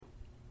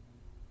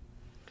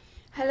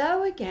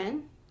Hello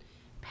again,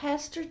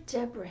 Pastor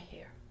Deborah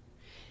here,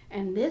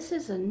 and this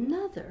is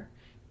another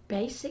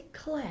basic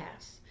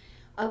class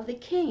of the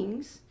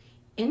King's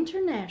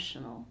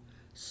International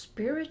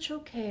Spiritual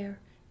Care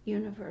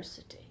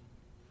University.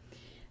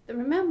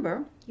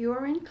 Remember, you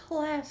are in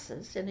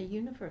classes in a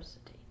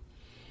university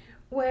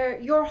where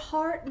your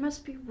heart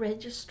must be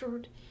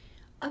registered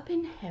up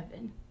in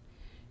heaven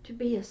to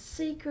be a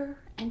seeker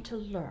and to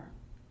learn.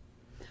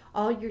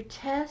 All your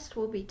tests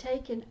will be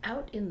taken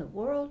out in the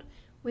world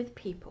with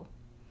people.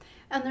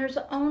 And there's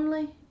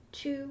only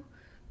 2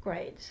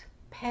 grades,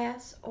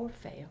 pass or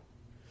fail.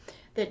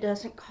 That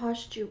doesn't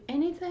cost you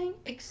anything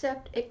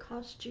except it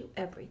costs you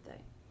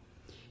everything.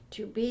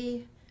 To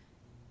be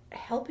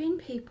helping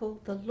people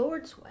the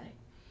Lord's way,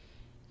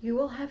 you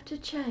will have to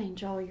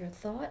change all your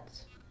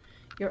thoughts,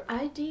 your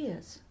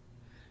ideas,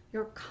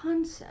 your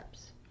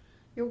concepts,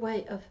 your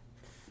way of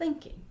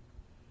thinking,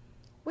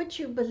 what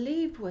you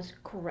believed was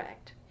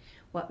correct.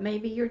 What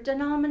maybe your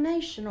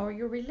denomination or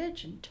your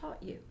religion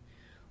taught you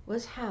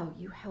was how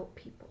you help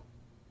people.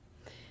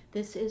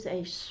 This is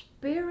a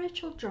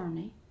spiritual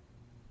journey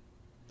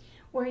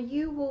where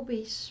you will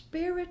be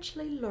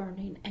spiritually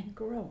learning and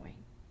growing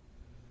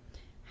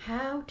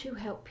how to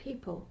help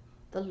people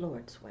the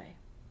Lord's way.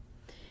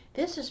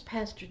 This is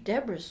Pastor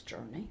Deborah's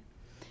journey,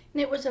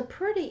 and it was a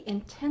pretty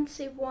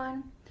intensive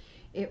one.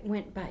 It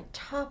went by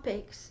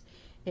topics.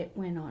 It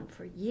went on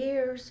for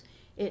years.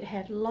 It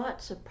had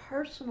lots of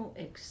personal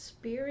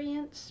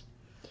experience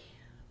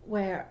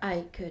where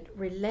I could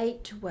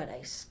relate to what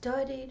I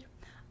studied.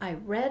 I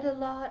read a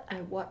lot.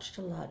 I watched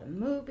a lot of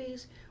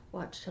movies,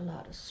 watched a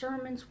lot of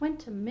sermons, went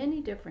to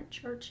many different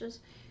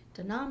churches,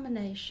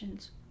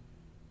 denominations.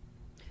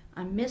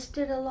 I missed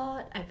it a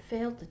lot. I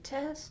failed the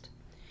test,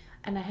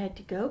 and I had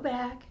to go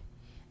back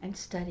and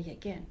study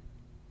again.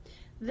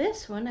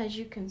 This one, as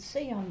you can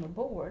see on the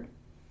board,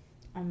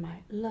 on my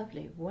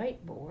lovely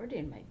whiteboard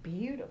in my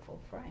beautiful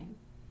frame,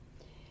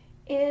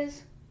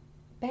 is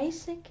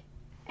basic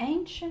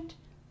Ancient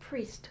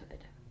Priesthood.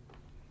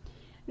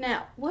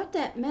 Now, what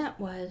that meant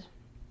was,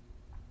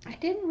 I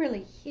didn't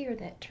really hear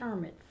that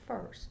term at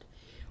first.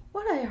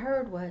 What I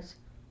heard was,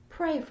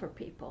 pray for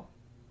people.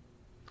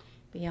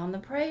 Be on the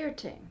prayer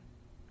team.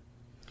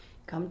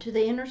 Come to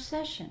the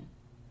intercession.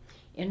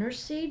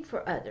 Intercede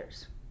for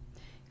others.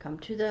 Come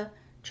to the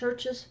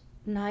church's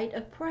night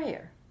of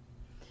prayer.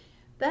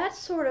 That's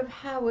sort of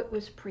how it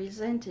was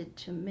presented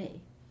to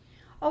me.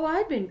 Oh,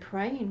 I'd been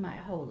praying my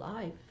whole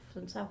life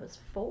since I was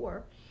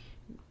 4,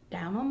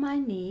 down on my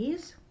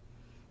knees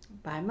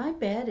by my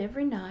bed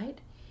every night,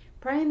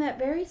 praying that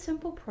very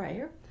simple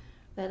prayer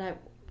that I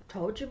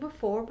told you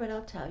before, but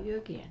I'll tell you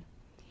again.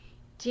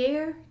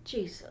 Dear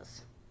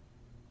Jesus,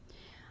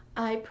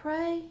 I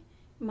pray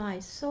my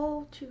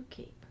soul to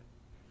keep.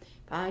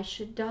 If I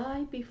should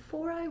die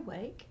before I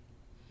wake,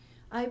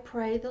 I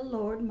pray the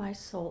Lord my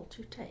soul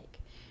to take.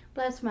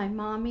 Bless my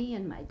mommy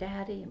and my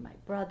daddy and my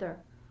brother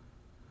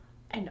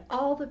and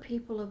all the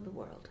people of the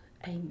world.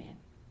 Amen.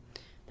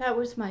 That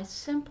was my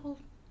simple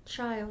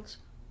child's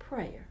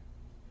prayer.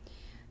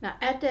 Now,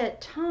 at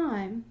that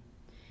time,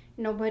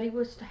 nobody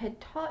had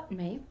taught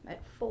me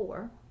at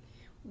 4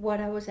 what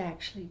I was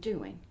actually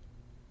doing.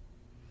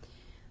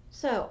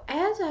 So,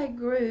 as I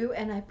grew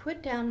and I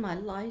put down my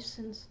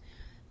license,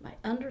 my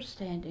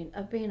understanding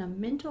of being a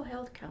mental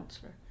health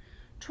counselor,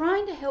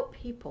 trying to help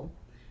people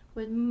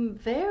with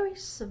very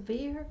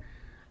severe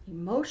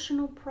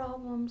emotional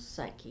problems,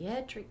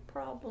 psychiatric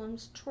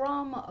problems,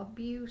 trauma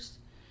abuse,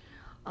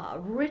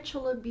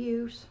 ritual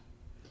abuse,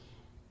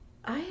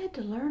 I had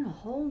to learn a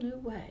whole new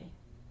way.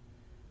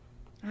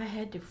 I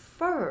had to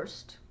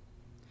first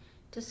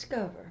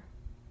discover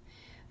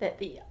that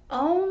the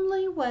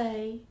only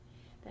way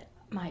that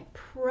my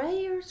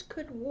prayers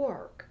could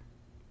work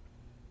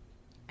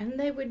and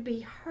they would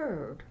be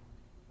heard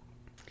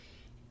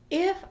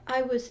if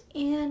I was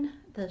in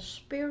the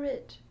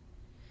spirit,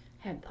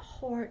 had the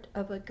heart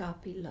of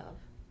agape love,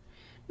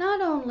 not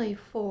only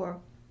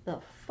for the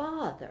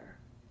Father,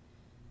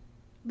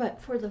 but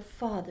for the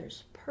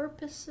Father's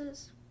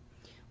purposes,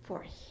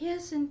 for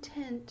His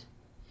intent,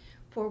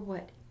 for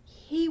what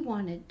He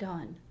wanted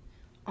done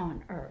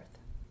on earth.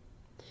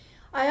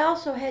 I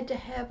also had to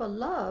have a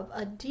love,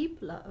 a deep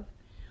love,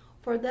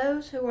 for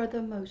those who are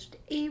the most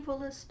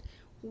evilest,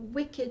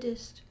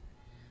 wickedest,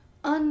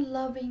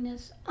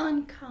 unlovingest,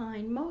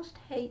 unkind, most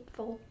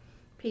hateful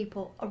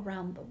people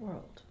around the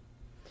world.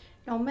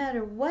 No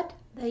matter what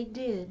they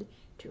did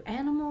to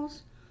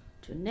animals,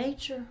 to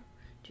nature,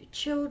 to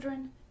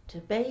children, to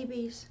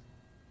babies,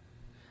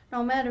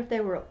 no matter if they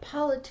were a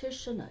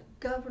politician, a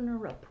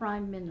governor, a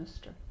prime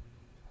minister,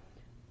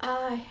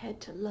 I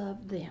had to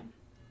love them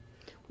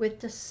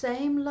with the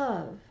same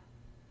love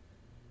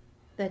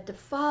that the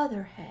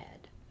Father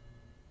had.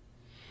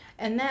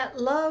 And that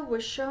love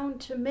was shown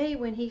to me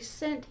when He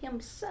sent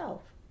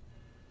Himself,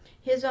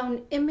 His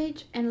own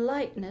image and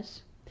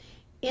likeness,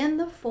 in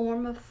the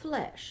form of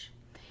flesh.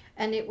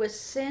 And it was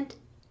sent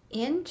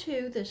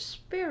into the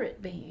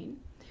spirit being,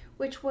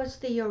 which was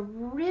the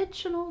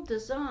original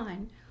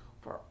design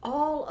for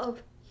all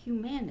of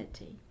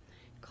humanity,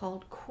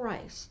 called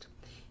Christ.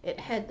 It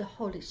had the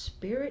Holy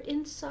Spirit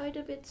inside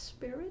of its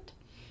spirit.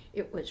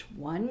 It was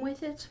one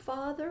with its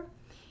Father.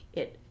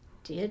 It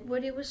did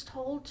what it was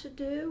told to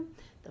do.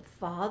 The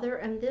Father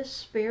and this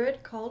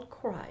Spirit called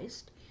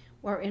Christ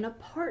were in a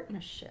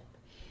partnership.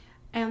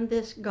 And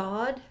this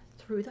God,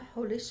 through the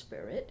Holy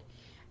Spirit,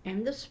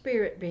 and the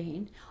Spirit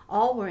being,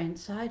 all were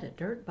inside a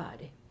dirt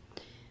body.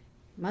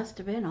 Must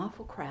have been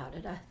awful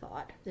crowded, I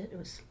thought. It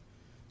was,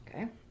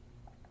 okay.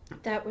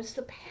 That was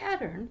the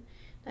pattern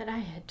that I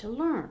had to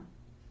learn.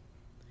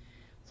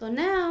 So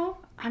now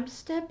I'm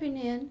stepping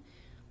in.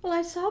 Well,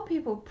 I saw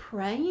people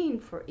praying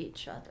for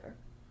each other.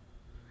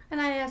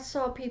 And I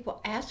saw people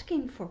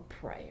asking for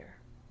prayer.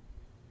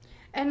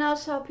 And I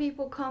saw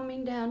people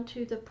coming down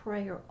to the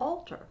prayer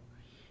altar,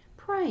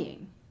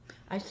 praying.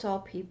 I saw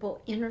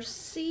people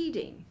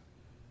interceding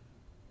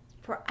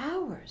for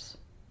hours.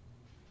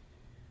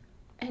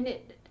 And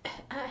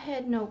I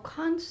had no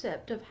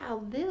concept of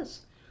how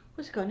this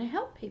was going to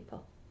help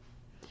people.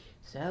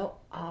 So,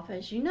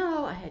 as you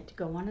know, I had to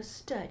go on a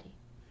study.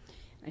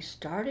 I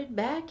started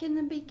back in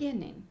the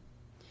beginning.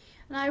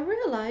 And I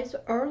realized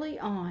early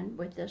on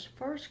with this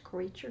first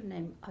creature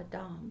named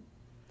Adam,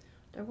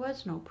 there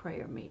was no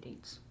prayer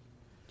meetings.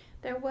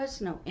 There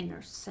was no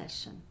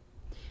intercession.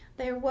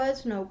 There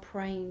was no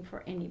praying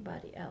for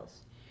anybody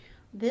else.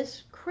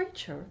 This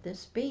creature,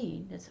 this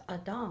being, this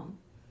Adam,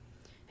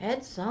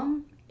 had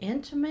some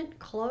intimate,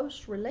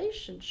 close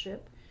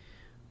relationship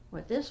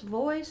with this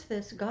voice,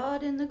 this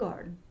God in the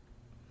garden.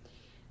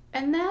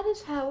 And that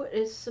is how it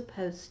is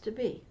supposed to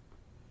be.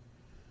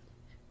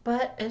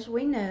 But as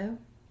we know,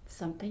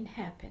 something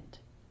happened.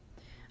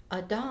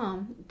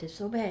 Adam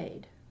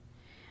disobeyed.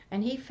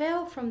 And he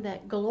fell from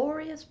that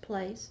glorious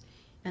place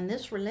and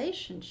this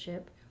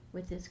relationship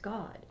with his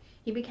God.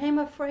 He became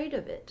afraid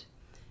of it.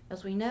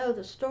 As we know,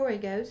 the story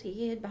goes,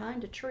 he hid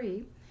behind a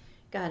tree,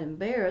 got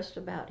embarrassed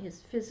about his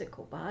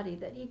physical body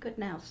that he could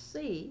now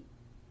see.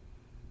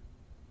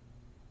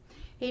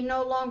 He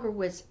no longer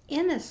was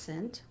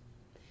innocent,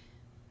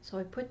 so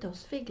he put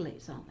those fig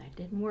leaves on there. It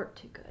didn't work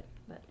too good,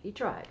 but he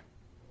tried.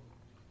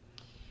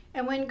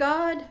 And when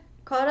God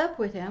caught up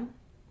with him,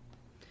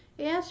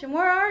 he asked him,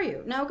 "Where are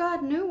you?" Now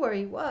God knew where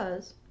he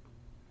was,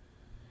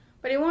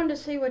 but he wanted to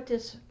see what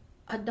this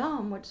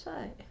Adam would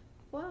say.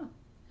 "Well,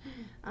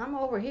 I'm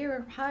over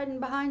here hiding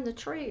behind the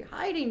tree,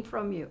 hiding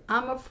from you.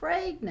 I'm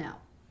afraid now.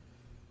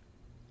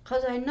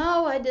 Because I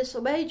know I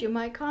disobeyed you,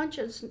 my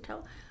conscience,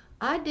 until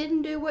I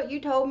didn't do what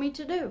you told me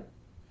to do.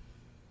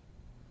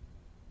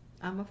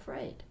 I'm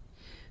afraid."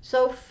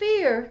 So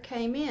fear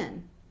came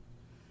in.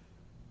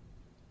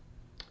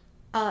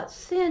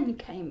 Sin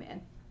came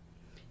in.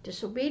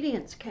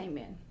 Disobedience came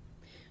in.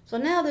 So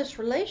now this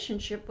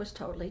relationship was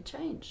totally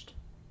changed.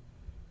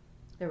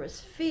 There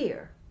was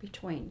fear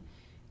between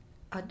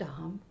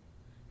Adam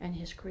and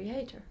his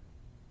Creator.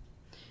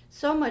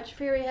 So much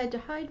fear he had to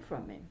hide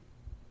from him.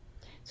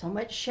 So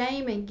much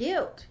shame and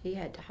guilt he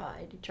had to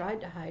hide. He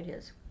tried to hide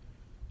his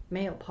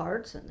male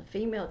parts, and the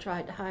female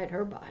tried to hide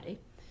her body,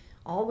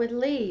 all with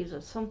leaves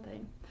or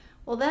something.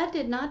 Well, that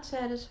did not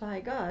satisfy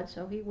God,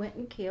 so he went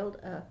and killed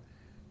an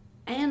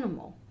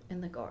animal in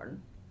the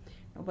garden.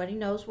 Nobody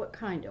knows what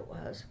kind it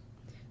was.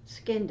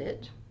 Skinned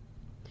it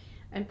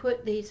and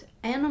put these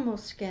animal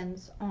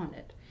skins on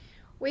it.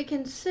 We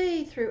can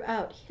see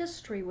throughout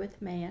history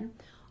with man,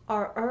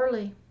 our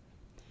early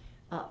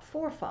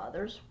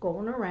forefathers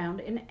going around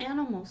in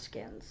animal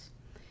skins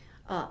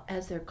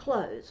as their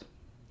clothes.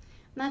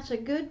 And that's a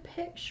good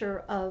picture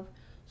of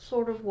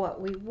sort of what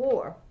we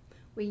wore.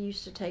 We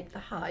used to take the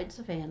hides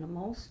of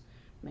animals,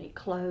 make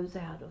clothes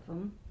out of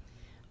them.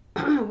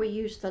 We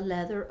used the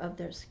leather of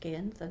their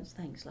skins and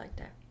things like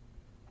that.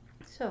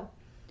 So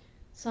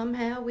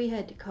somehow we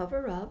had to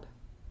cover up.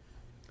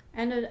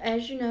 And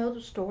as you know,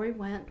 the story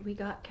went, we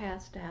got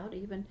cast out.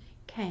 Even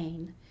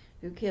Cain,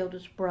 who killed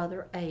his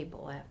brother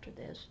Abel after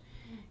this,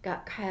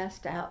 got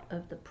cast out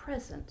of the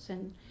presence.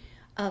 And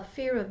a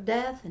fear of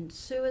death and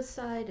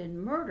suicide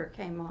and murder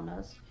came on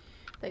us,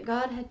 that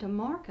God had to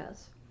mark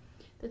us,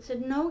 that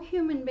said, no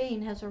human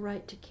being has a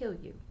right to kill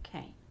you,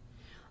 Cain.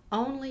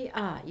 Only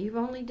I. You've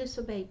only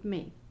disobeyed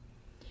me.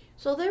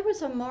 So there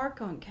was a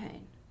mark on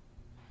Cain,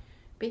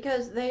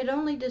 because they had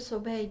only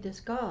disobeyed this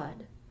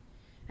God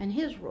and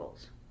his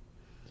rules.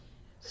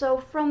 So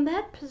from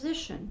that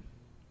position,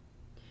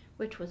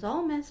 which was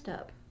all messed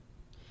up,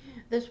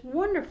 this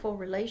wonderful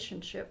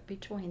relationship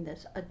between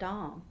this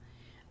Adam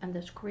and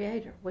this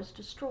Creator was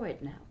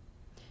destroyed now.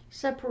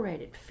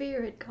 Separated.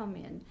 Fear had come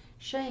in.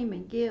 Shame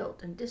and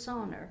guilt and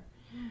dishonor.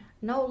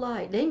 No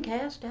light. Then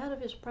cast out of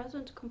his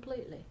presence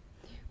completely.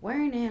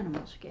 Wearing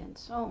animal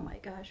skins. Oh my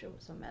gosh, it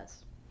was a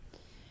mess.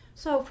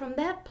 So from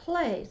that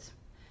place,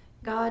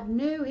 God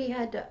knew he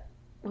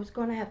was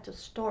going to have to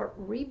start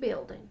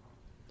rebuilding.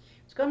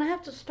 He's going to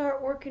have to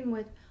start working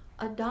with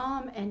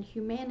Adam and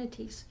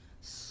humanity's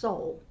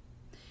soul.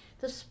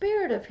 The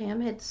spirit of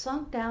him had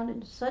sunk down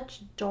into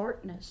such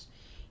darkness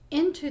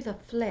into the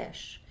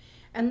flesh,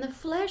 and the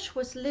flesh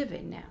was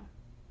living now.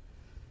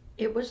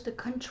 It was the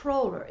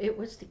controller, it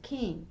was the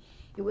king,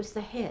 it was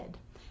the head.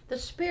 The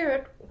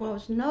spirit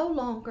was no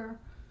longer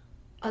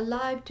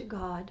alive to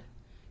God,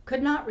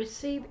 could not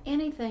receive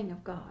anything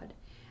of God,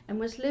 and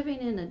was living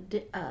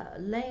in a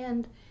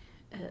land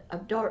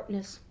of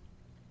darkness,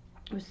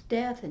 was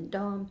deaf and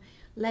dumb,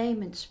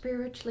 lame, and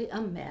spiritually a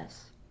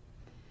mess.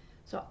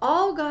 So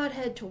all God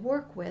had to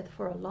work with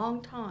for a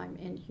long time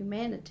in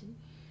humanity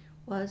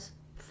was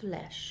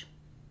flesh.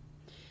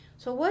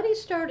 So what he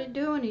started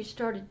doing, he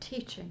started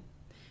teaching,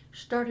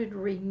 started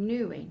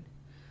renewing,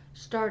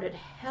 started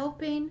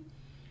helping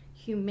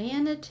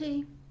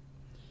humanity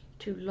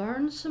to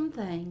learn some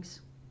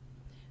things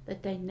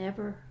that they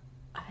never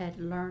had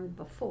learned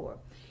before.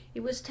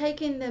 He was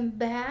taking them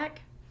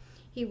back.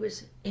 He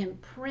was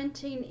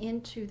imprinting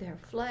into their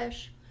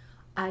flesh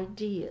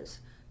ideas,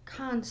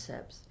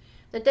 concepts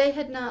that they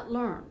had not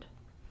learned.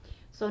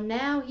 So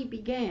now he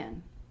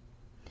began.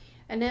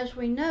 And as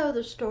we know,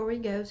 the story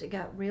goes, it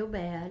got real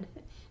bad.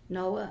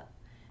 Noah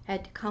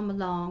had to come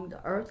along.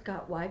 The earth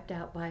got wiped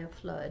out by a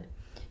flood.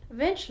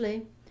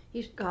 Eventually,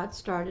 God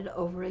started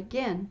over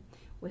again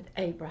with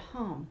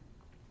Abraham.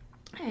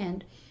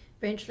 And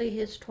eventually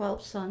his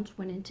 12 sons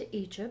went into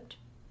Egypt.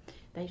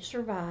 They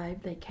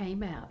survived. They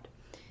came out.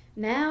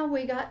 Now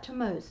we got to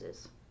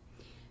Moses.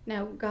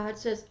 Now God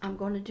says, I'm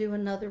going to do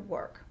another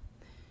work.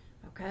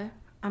 Okay?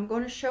 I'm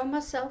going to show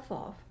myself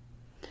off.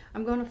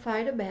 I'm going to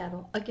fight a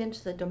battle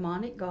against the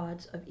demonic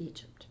gods of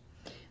Egypt.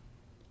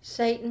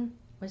 Satan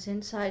was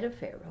inside of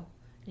Pharaoh.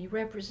 He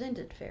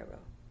represented Pharaoh.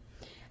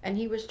 And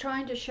he was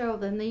trying to show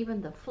them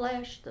even the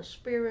flesh, the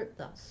spirit,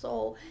 the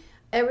soul,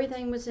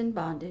 everything was in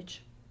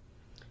bondage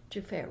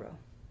to Pharaoh.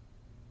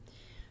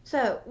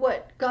 So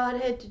what God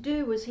had to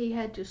do was he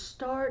had to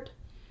start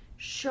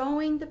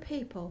showing the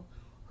people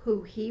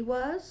who he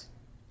was,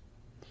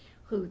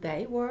 who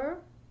they were.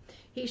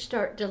 He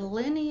started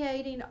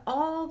delineating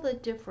all the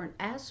different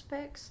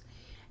aspects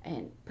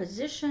and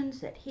positions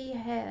that he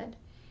had,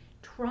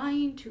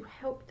 trying to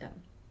help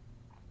them.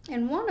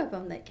 And one of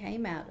them that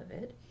came out of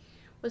it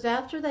was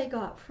after they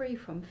got free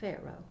from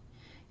Pharaoh.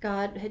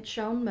 God had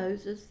shown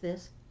Moses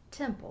this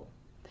temple.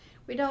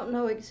 We don't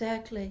know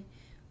exactly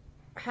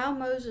how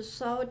Moses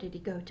saw it. Did he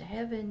go to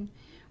heaven?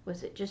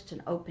 Was it just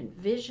an open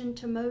vision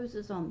to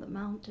Moses on the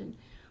mountain?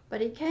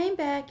 But he came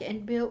back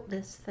and built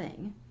this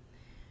thing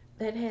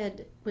that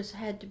had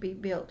to be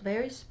built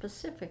very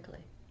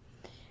specifically.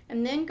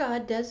 And then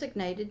God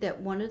designated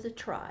that one of the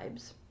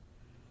tribes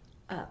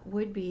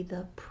would be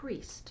the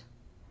priest.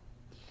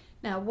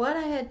 Now, what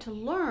I had to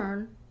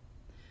learn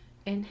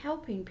in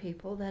helping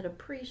people, that a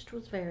priest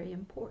was very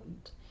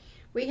important.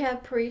 We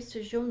have priests,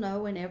 as you'll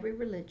know, in every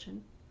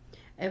religion,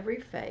 every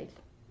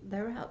faith.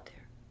 They're out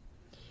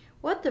there.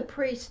 What the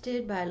priest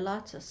did by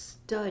lots of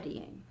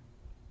studying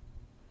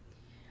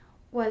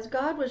was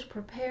God was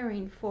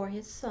preparing for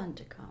his son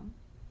to come,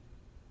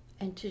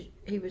 and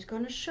he was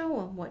going to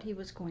show him what he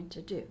was going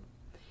to do.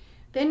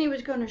 Then he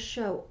was going to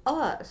show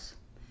us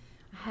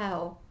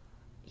how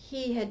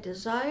he had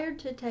desired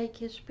to take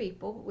his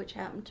people, which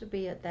happened to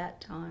be at that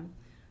time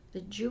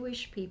the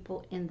Jewish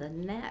people in the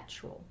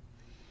natural,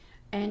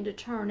 and to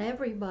turn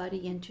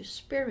everybody into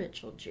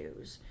spiritual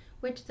Jews,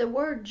 which the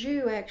word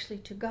Jew actually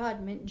to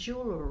God meant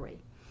jewelry.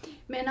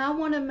 Man, I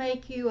want to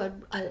make you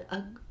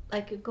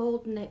like a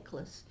gold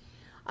necklace.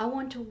 I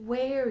want to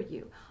wear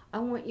you. I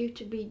want you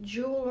to be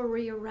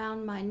jewelry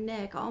around my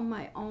neck, on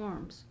my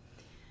arms.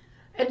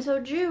 And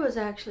so Jew is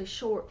actually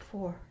short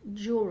for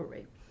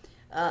jewelry.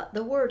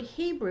 The word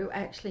Hebrew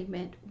actually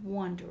meant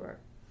wanderer.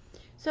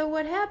 So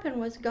what happened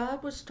was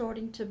God was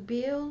starting to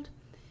build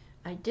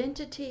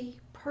identity,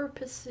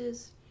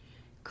 purposes,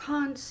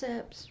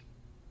 concepts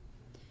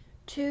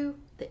to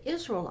the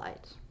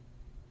Israelites,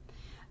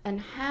 and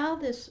how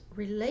this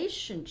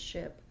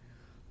relationship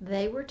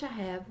they were to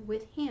have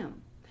with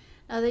him.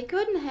 Now they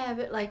couldn't have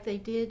it like they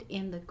did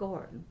in the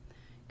garden,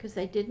 because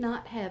they did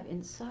not have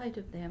inside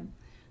of them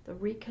the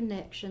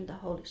reconnection, the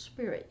Holy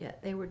Spirit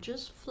yet. They were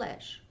just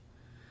flesh,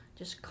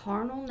 just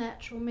carnal,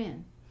 natural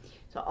men.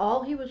 So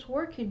all he was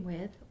working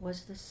with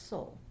was the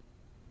soul.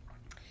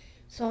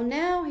 So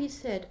now he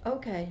said,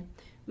 okay,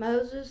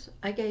 Moses,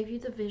 I gave you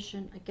the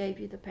vision, I gave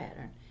you the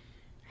pattern.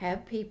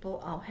 Have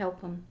people, I'll help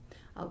them,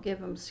 I'll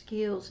give them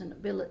skills and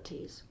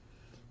abilities,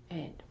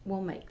 and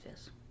we'll make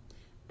this.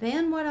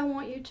 Then what I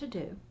want you to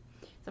do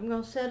is I'm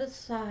going to set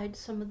aside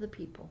some of the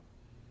people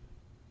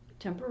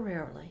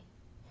temporarily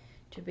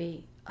to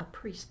be a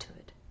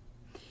priesthood.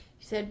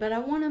 He said, but I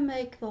want to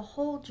make the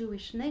whole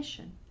Jewish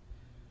nation,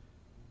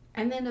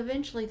 and then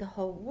eventually the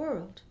whole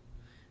world,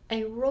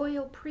 a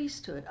royal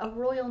priesthood, a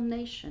royal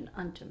nation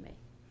unto me.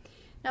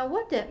 Now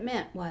what that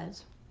meant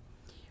was,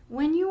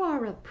 when you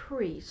are a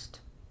priest,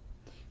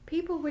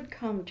 people would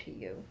come to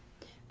you.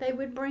 They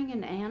would bring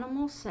an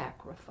animal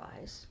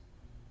sacrifice,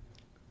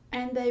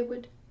 and they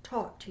would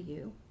talk to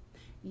you.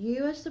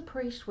 You as the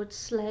priest would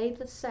slay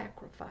the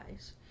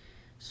sacrifice,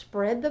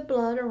 spread the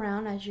blood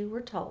around as you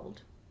were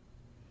told,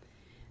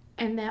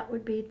 and that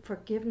would be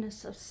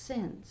forgiveness of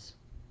sins.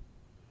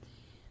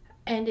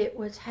 And it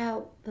was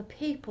how the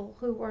people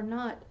who were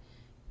not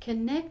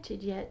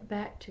connected yet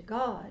back to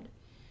God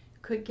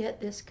could get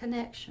this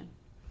connection.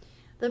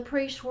 The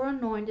priests were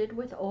anointed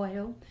with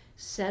oil,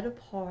 set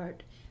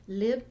apart,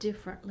 lived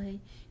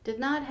differently, did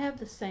not have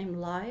the same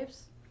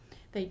lives.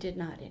 They did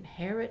not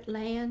inherit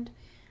land.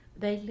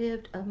 They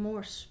lived a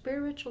more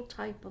spiritual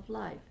type of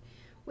life.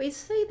 We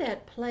see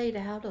that played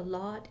out a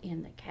lot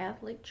in the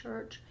Catholic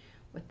Church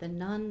with the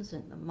nuns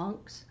and the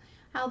monks,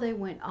 how they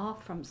went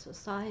off from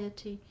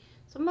society.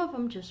 Some of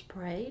them just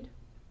prayed,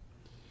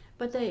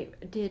 but they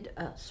did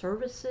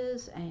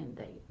services and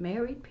they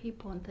married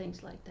people and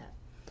things like that.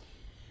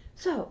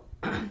 So,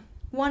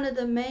 one of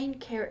the main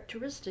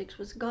characteristics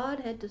was God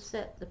had to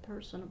set the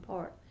person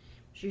apart.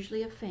 It was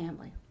usually a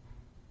family.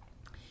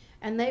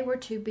 And they were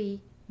to be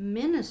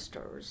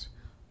ministers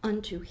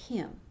unto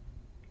him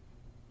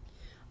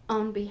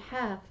on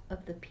behalf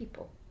of the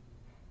people.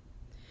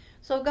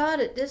 So God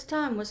at this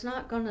time was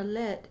not going to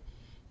let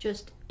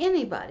just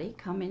anybody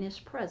come in his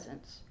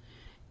presence,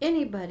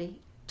 anybody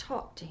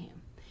talk to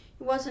him.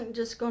 He wasn't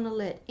just going to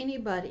let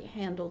anybody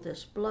handle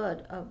this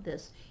blood of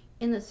this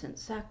innocent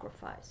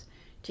sacrifice,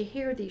 to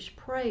hear these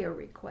prayer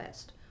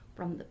requests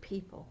from the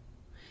people.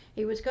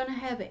 He was going to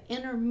have an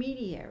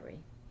intermediary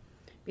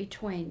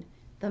between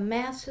the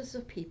masses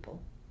of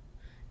people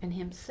and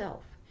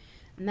himself.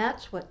 And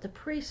that's what the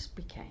priests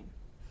became.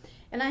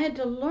 And I had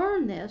to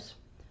learn this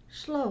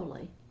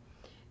slowly.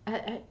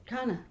 I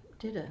kind of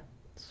did a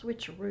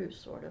switcheroo,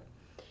 sort of.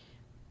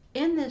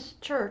 In this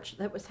church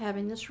that was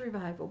having this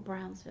revival,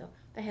 Brownsville,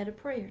 they had a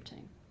prayer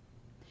team.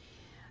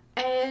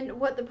 And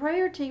what the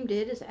prayer team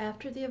did is,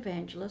 after the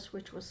evangelist,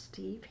 which was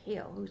Steve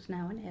Hill, who's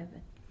now in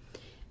heaven,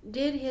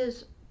 did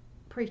his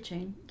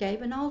preaching,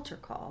 gave an altar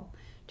call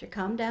to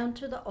come down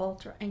to the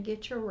altar and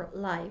get your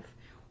life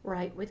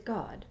right with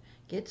God.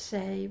 Get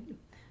saved.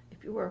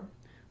 If you were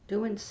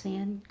doing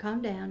sin,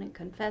 come down and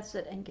confess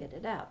it and get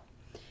it out.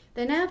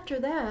 Then after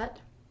that,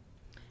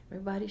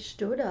 everybody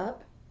stood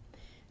up,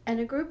 and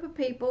a group of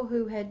people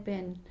who had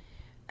been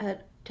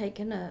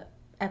taken an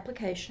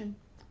application,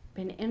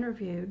 been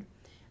interviewed,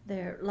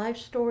 their life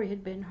story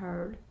had been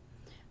heard,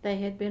 they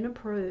had been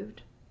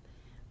approved.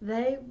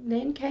 They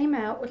then came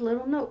out with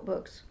little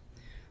notebooks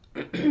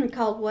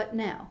called What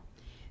Now?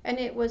 And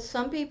it was,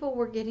 some people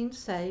were getting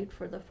saved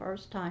for the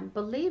first time,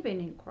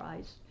 believing in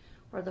Christ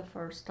for the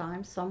first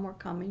time. Some were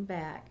coming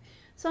back.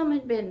 Some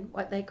had been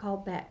what they call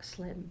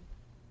backslidden.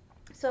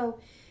 So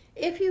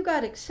if you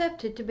got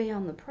accepted to be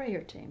on the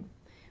prayer team,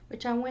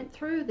 which I went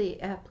through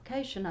the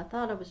application, I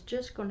thought I was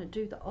just going to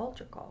do the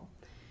altar call.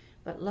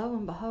 But lo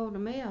and behold, to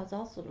me, I was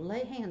also to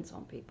lay hands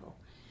on people.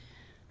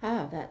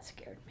 Oh, that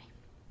scared me.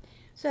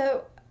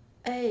 So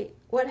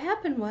what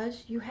happened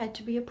was, you had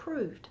to be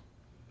approved.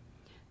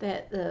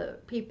 That the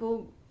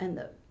people and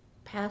the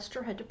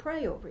pastor had to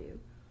pray over you.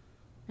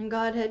 And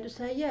God had to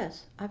say,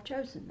 yes, I've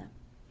chosen them.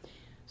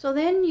 So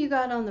then you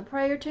got on the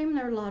prayer team.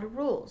 There were a lot of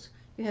rules.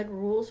 You had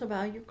rules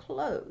about your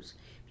clothes.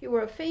 If you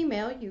were a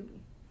female, you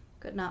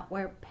could not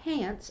wear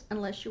pants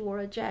unless you wore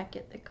a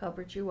jacket that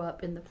covered you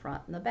up in the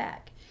front and the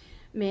back.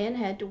 Men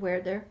had to wear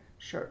their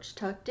shirts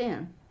tucked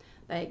in.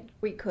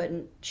 We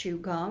couldn't chew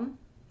gum.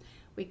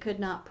 We could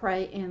not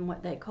pray in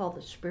what they call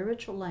the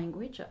spiritual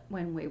language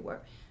when we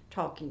were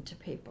talking to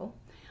people.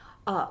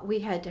 We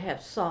had to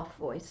have soft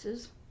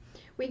voices.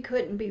 We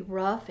couldn't be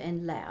rough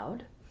and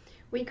loud.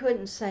 We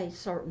couldn't say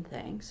certain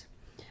things.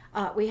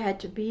 We had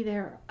to be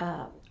there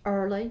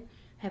early,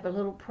 have a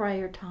little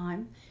prayer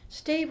time.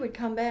 Steve would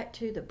come back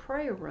to the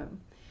prayer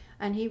room,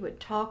 and he would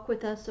talk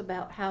with us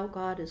about how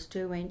God is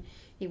doing.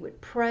 He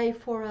would pray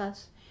for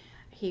us.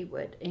 He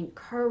would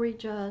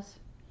encourage us.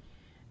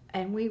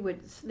 And we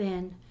would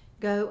then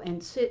go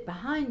and sit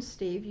behind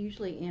Steve,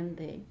 usually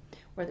in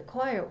where the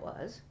choir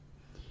was,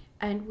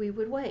 and we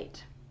would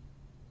wait.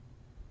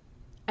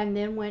 And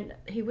then when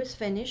he was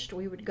finished,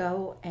 we would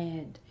go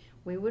and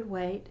we would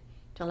wait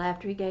till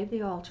after he gave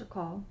the altar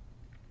call.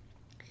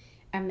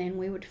 And then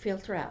we would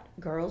filter out.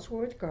 Girls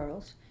were with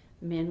girls,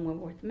 men were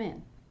with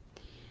men.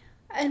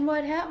 And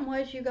what happened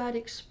was, you got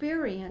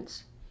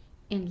experience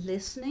in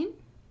listening,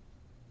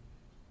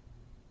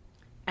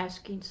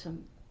 asking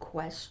some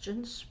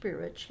questions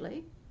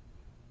spiritually,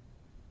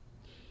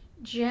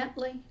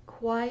 gently,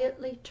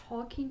 quietly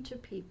talking to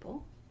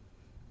people,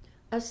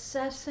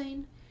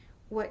 assessing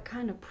what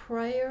kind of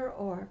prayer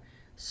or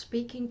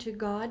speaking to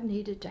God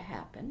needed to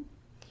happen.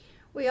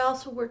 We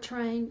also were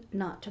trained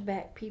not to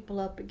back people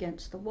up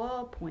against the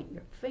wall, point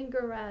your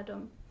finger at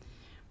them,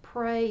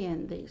 pray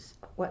in these,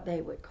 what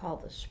they would call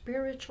the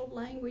spiritual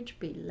language,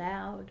 be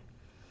loud.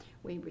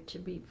 We were to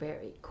be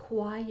very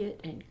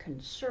quiet and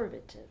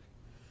conservative.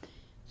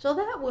 So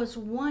that was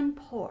one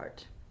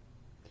part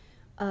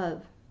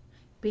of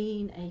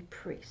being a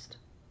priest.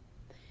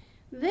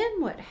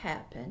 Then what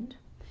happened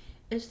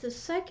is, the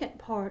second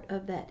part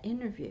of that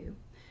interview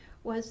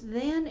was,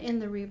 then in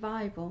the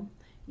revival,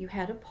 you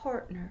had a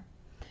partner,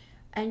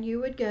 and you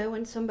would go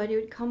and somebody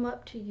would come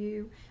up to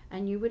you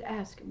and you would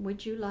ask,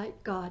 would you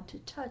like God to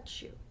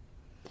touch you?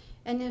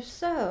 And if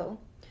so,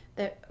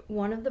 that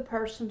one of the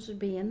persons would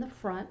be in the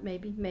front,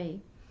 maybe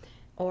me,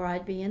 or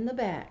I'd be in the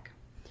back,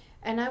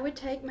 and I would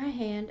take my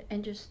hand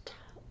and just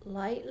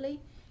lightly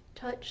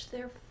touch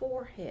their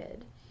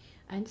forehead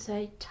and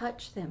say,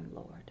 touch them,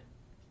 Lord.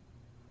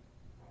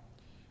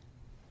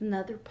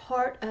 Another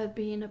part of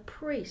being a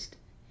priest,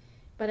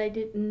 but I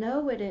didn't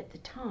know it at the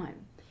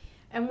time.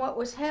 And what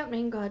was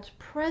happening, God's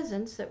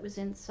presence that was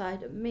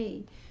inside of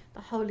me,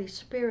 the Holy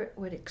Spirit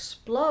would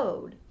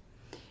explode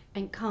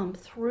and come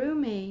through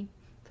me,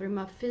 through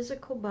my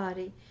physical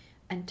body,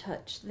 and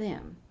touch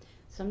them.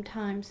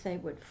 Sometimes they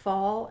would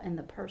fall and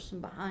the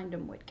person behind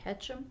them would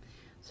catch them.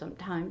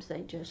 Sometimes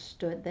they just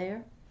stood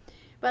there.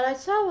 But I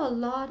saw a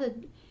lot of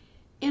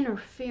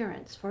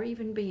interference for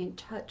even being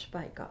touched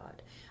by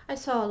God. I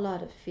saw a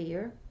lot of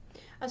fear.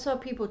 I saw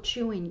people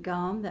chewing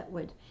gum that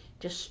would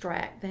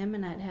distract them,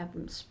 and I'd have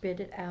them spit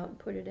it out and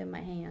put it in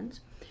my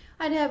hands.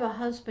 I'd have a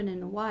husband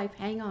and a wife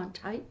hang on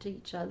tight to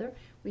each other.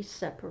 We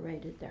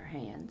separated their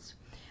hands.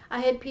 I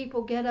had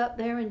people get up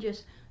there and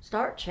just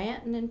start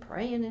chanting and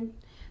praying in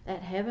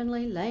that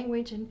heavenly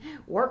language and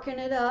working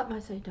it up. And I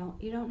say,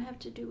 you don't have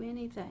to do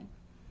anything.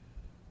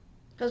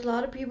 Because a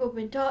lot of people have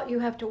been taught you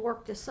have to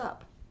work this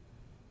up.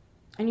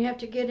 And you have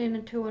to get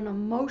into an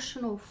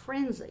emotional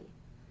frenzy.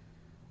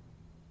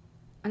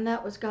 And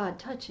that was God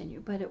touching you,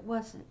 but it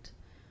wasn't.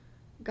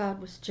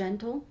 God was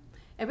gentle.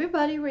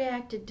 Everybody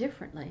reacted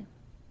differently.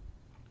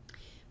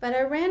 But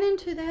I ran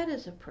into that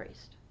as a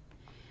priest.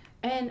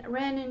 And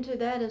ran into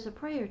that as a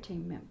prayer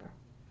team member.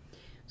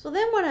 So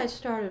then what I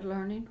started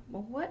learning,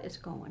 well, what is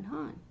going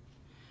on?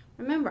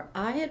 Remember,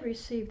 I had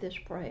received this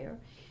prayer.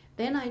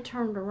 Then I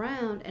turned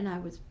around and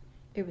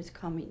it was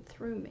coming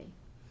through me.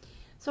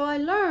 So I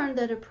learned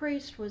that a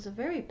priest was a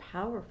very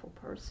powerful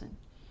person.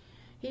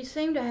 He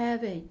seemed to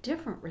have a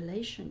different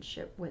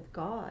relationship with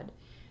God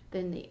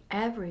than the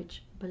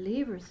average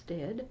believers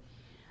did.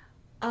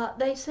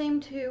 They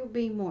seemed to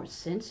be more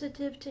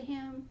sensitive to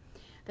him.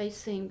 They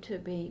seemed to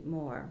be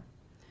more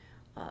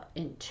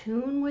in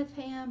tune with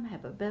him,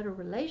 have a better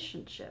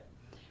relationship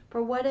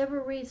for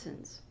whatever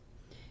reasons.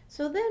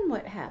 So then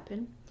what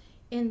happened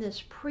in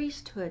this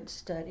priesthood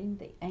study,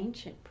 the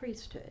Ancient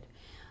Priesthood,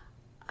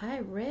 I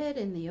read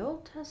in the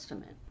Old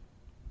Testament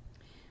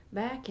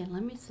back in,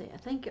 let me see, I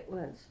think it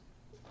was,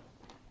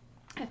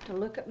 I have to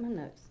look at my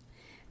notes,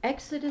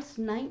 Exodus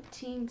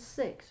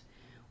 19:6,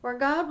 where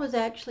God was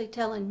actually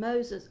telling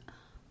Moses,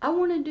 I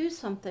want to do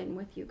something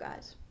with you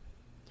guys.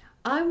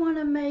 I want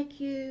to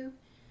make you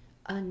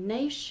a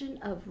nation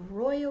of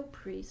royal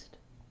priests,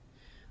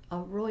 a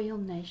royal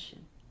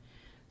nation,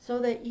 so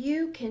that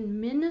you can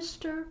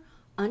minister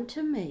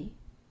unto me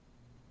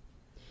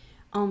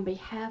on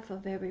behalf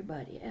of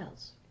everybody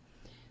else.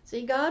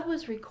 See, God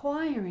was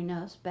requiring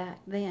us back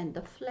then,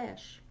 the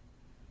flesh,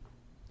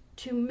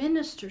 to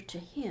minister to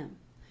him.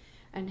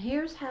 And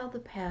here's how the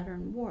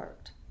pattern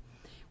worked.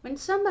 When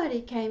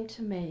somebody came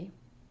to me,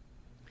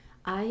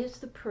 I as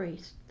the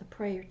priest, the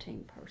prayer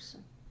team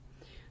person,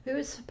 who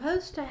is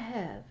supposed to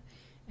have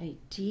a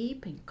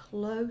deep and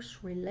close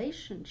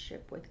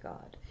relationship with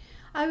God.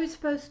 I was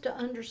supposed to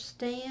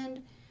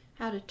understand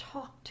how to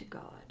talk to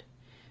God.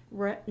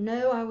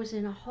 Know I was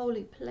in a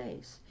holy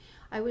place.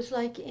 I was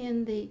like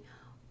in the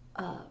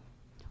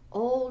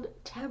old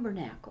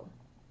tabernacle.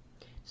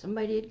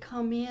 Somebody had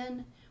come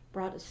in,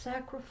 brought a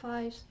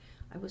sacrifice.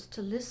 I was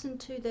to listen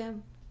to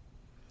them.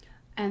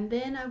 And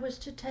then I was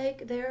to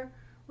take their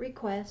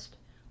request,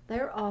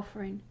 their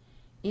offering,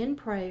 in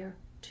prayer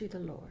to the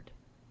Lord.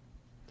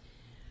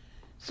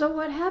 So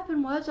what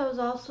happened was I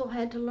also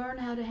had to learn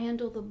how to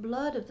handle the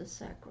blood of the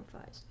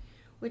sacrifice,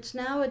 which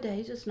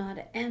nowadays is not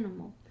an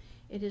animal.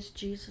 It is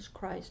Jesus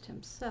Christ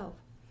himself.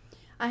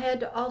 I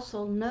had to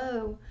also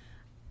know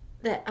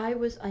that I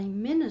was a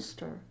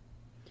minister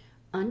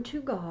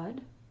unto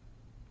God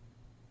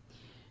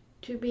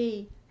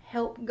to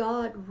help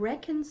God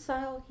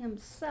reconcile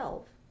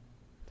himself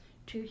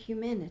to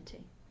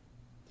humanity.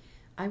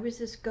 I was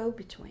this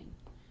go-between.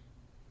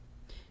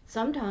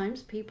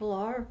 Sometimes people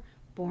are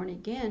born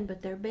again,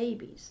 but they're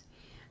babies.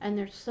 And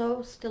they're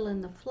so still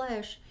in the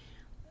flesh,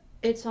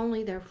 it's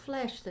only their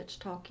flesh that's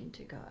talking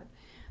to God.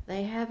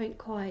 They haven't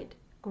quite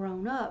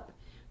grown up,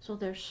 so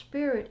their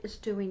spirit is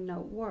doing no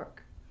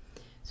work.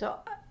 So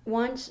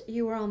once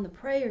you were on the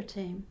prayer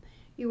team,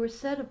 you were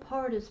set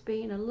apart as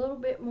being a little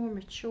bit more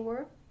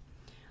mature,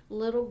 a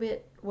little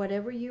bit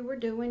whatever you were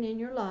doing in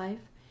your life.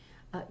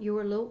 You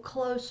were a little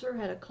closer,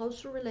 had a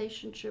closer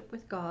relationship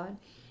with God.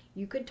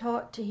 You could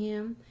talk to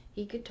him.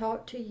 He could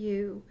talk to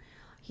you.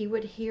 He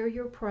would hear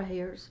your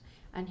prayers,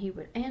 and he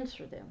would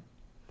answer them.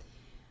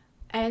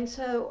 And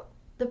so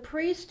the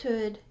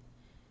priesthood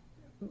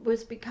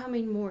was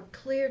becoming more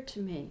clear to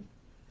me.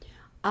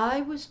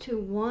 I was to,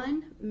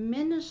 one,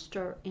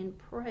 minister in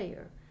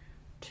prayer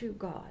to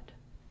God.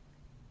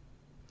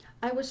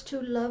 I was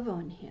to love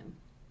on him.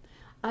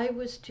 I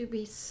was to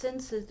be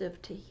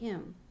sensitive to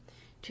him,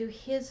 to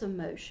his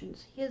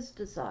emotions, his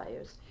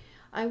desires.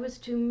 I was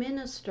to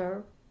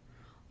minister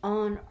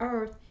on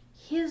earth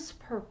his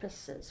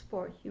purposes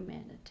for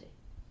humanity.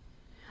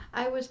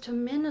 I was to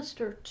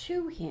minister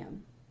to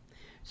him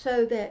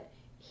so that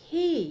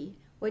he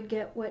would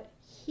get what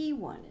he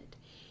wanted.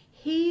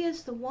 He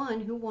is the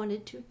one who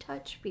wanted to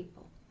touch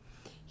people.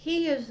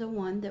 He is the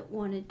one that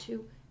wanted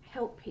to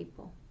help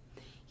people.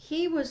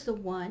 He was the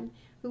one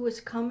who was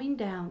coming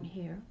down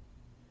here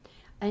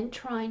and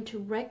trying to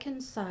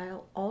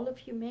reconcile all of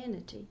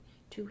humanity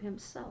to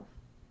himself.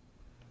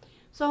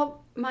 So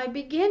my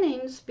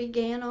beginnings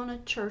began on a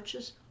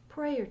church's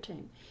prayer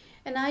team.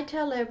 And I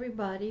tell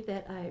everybody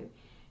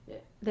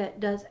that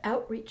does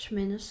outreach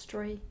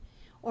ministry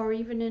or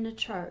even in a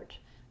church,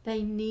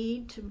 they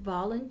need to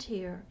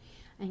volunteer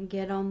and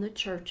get on the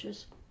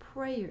church's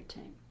prayer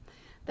team.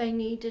 They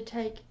need to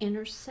take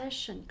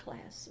intercession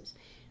classes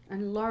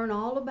and learn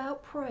all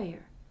about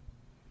prayer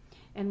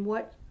and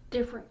what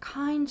different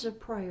kinds of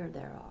prayer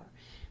there are.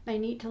 They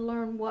need to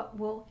learn what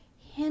will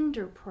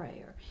hinder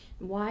prayer.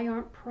 Why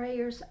aren't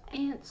prayers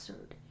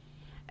answered?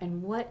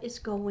 And what is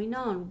going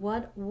on?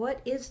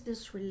 What is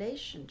this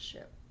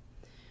relationship?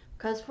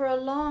 Because for a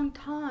long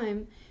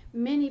time,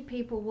 many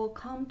people will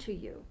come to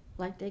you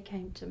like they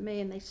came to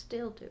me, and they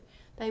still do.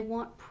 They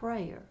want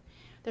prayer.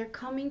 They're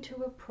coming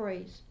to a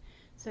priest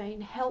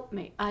saying, help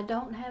me. I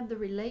don't have the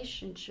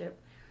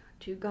relationship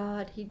to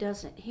God. He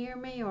doesn't hear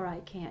me, or I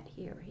can't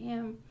hear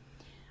him.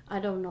 I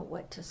don't know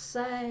what to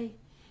say.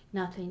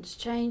 Nothing's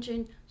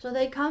changing. So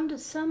they come to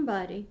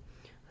somebody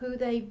who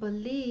they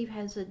believe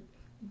has a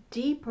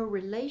deeper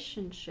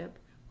relationship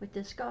with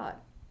this God.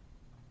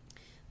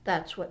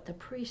 That's what the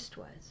priest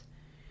was.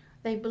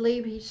 They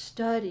believe he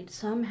studied.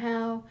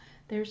 Somehow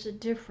there's a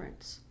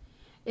difference.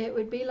 It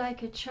would be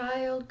like a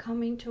child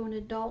coming to an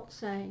adult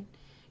saying,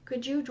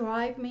 could you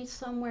drive me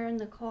somewhere in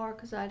the car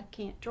because I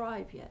can't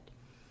drive yet?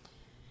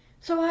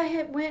 So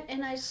I went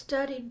and I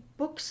studied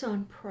books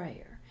on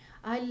prayer.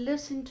 I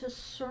listened to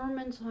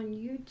sermons on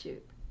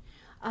YouTube.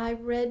 I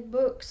read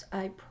books.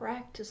 I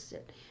practiced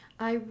it.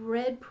 I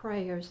read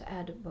prayers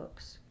out of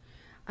books.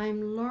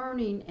 I'm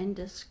learning and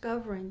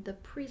discovering the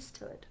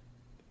priesthood.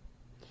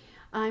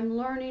 I'm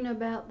learning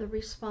about the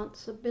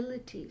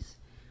responsibilities,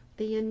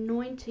 the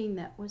anointing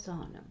that was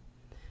on them,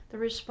 the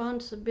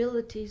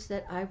responsibilities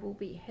that I will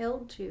be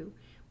held to,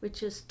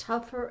 which is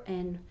tougher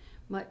and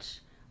much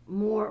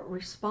more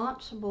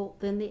responsible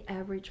than the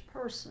average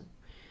person.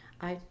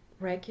 I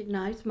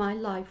recognized my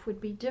life would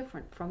be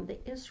different from the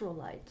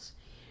Israelites.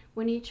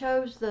 When he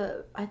chose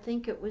I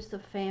think it was the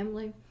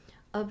family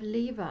of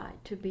Levi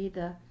to be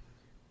the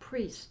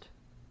priest.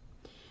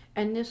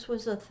 And this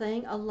was a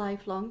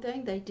lifelong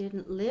thing. They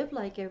didn't live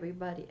like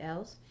everybody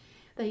else.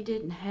 They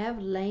didn't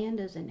have land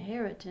as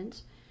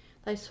inheritance.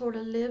 They sort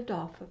of lived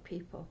off of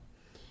people.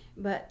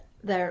 But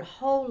their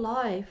whole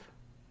life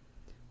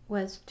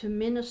was to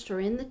minister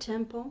in the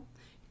temple,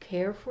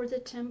 care for the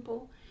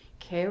temple,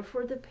 care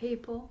for the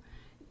people,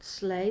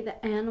 slay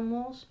the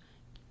animals,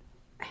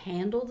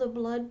 handle the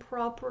blood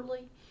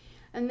properly.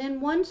 And then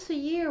once a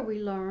year we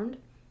learned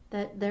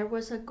that there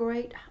was a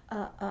great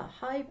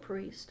high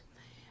priest,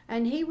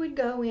 and he would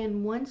go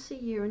in once a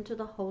year into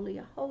the Holy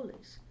of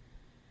Holies.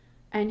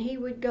 And he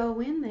would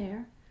go in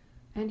there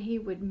and he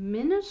would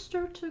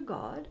minister to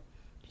God,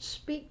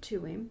 speak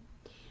to him,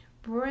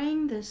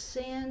 bring the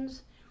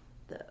sins,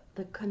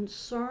 the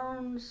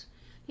concerns.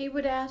 He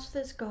would ask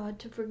this God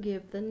to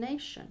forgive the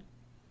nation.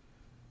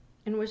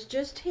 And it was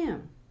just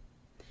him.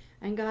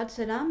 And God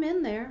said, I'm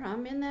in there,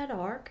 I'm in that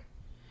ark,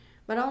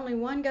 but only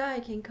one guy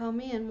can come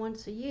in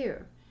once a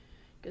year.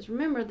 Because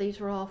remember, these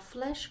were all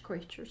flesh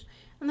creatures,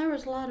 and there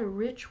was a lot of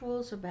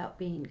rituals about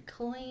being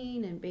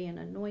clean and being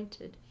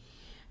anointed.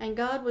 And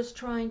God was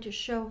trying to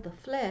show the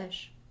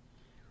flesh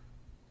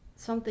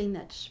something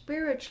that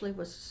spiritually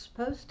was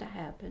supposed to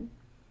happen,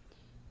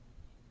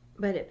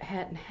 but it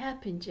hadn't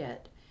happened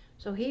yet.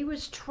 So he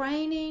was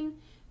training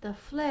the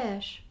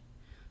flesh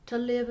to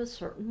live a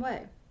certain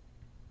way.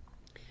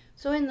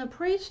 So in the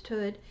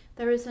priesthood,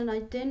 there is an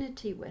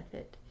identity with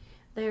it.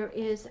 There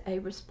is a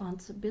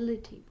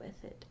responsibility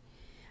with it.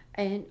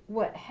 And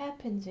what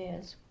happens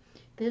is,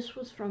 this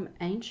was from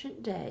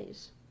ancient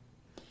days,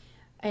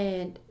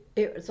 and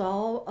it was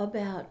all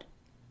about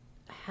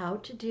how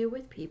to deal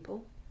with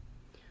people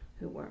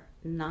who were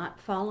not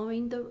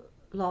following the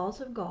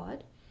laws of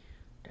God,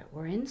 that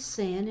were in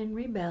sin and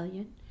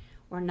rebellion,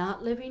 were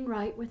not living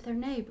right with their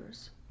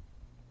neighbors.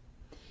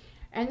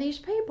 And these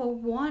people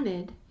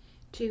wanted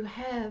to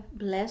have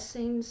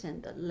blessings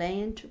and the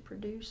land to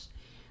produce.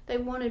 They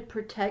wanted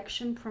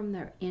protection from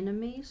their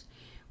enemies.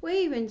 We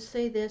even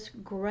see this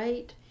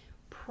great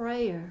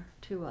prayer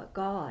to a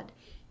God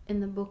in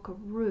the book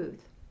of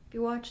Ruth. If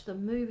you watch the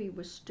movie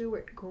with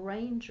Stuart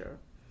Granger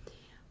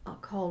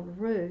called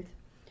Ruth,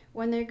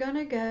 when they're going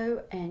to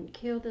go and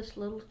kill this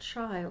little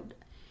child,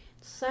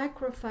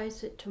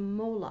 sacrifice it to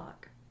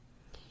Moloch,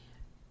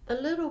 the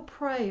little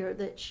prayer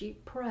that she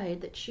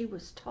prayed, that she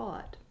was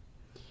taught,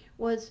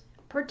 was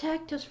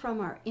protect us from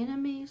our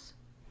enemies,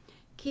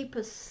 keep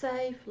us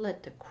safe,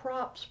 let the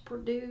crops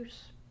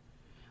produce,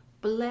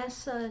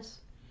 bless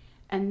us.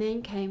 And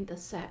then came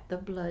the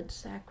blood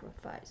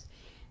sacrifice.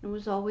 It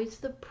was always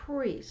the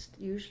priest,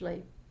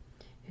 usually,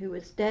 who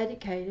was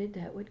dedicated,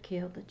 that would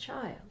kill the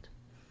child.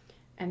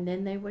 And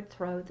then they would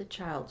throw the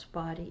child's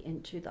body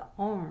into the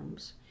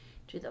arms,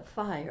 to the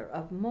fire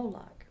of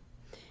Moloch.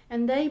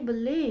 And they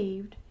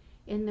believed,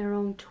 in their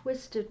own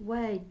twisted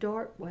way,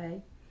 dark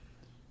way,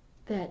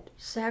 that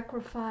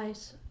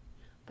sacrifice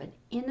of an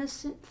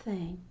innocent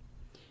thing,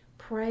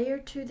 prayer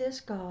to this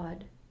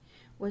God,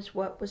 was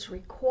what was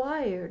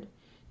required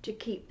to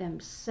keep them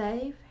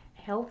safe,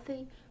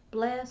 healthy,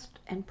 blessed,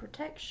 and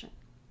protection.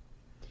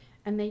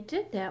 And they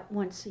did that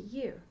once a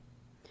year.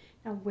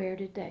 Now, where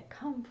did that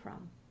come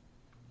from?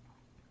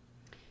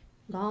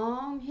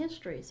 Long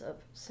histories of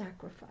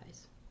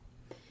sacrifice.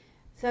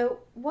 So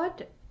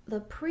what the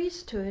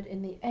priesthood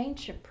in the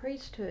ancient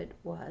priesthood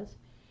was,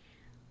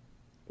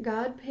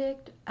 God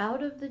picked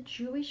out of the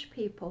Jewish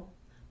people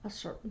a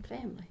certain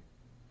family.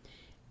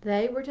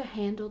 They were to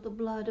handle the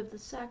blood of the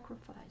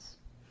sacrifice.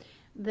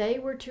 They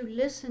were to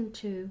listen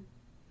to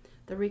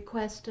the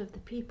request of the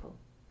people.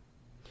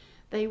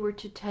 They were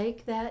to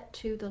take that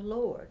to the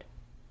Lord.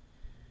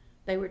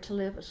 They were to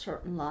live a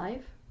certain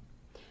life.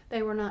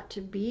 They were not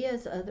to be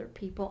as other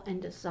people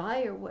and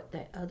desire what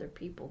the other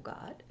people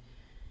got.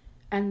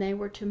 And they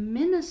were to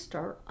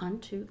minister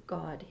unto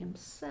God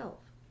himself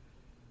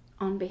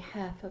on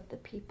behalf of the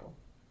people.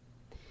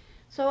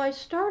 So I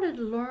started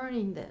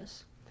learning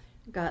this.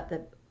 Got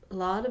a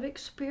lot of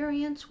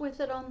experience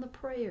with it on the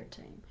prayer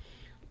team.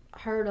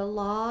 Heard a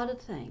lot of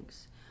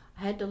things.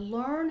 I had to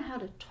learn how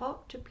to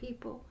talk to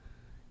people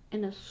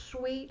in a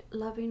sweet,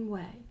 loving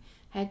way.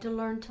 Had to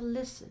learn to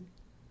listen.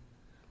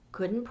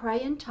 Couldn't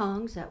pray in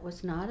tongues. That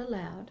was not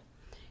allowed.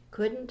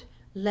 Couldn't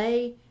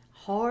lay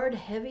hard,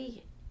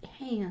 heavy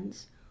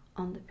hands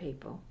on the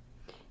people.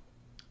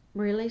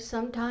 Really,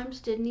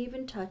 sometimes didn't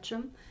even touch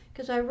them,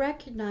 because I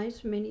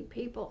recognized many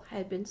people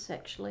had been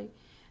sexually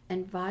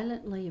and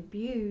violently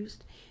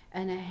abused,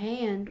 and a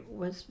hand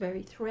was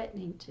very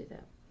threatening to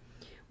them.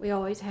 We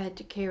always had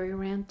to carry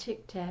around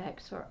Tic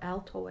Tacs or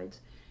Altoids.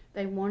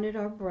 They wanted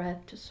our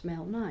breath to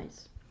smell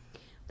nice.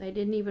 They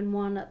didn't even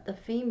want the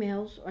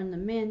females or the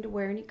men to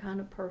wear any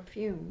kind of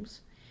perfumes.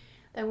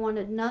 They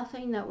wanted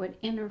nothing that would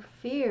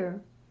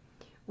interfere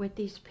with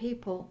these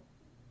people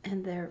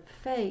and their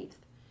faith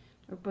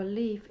or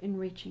belief in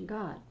reaching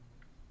God.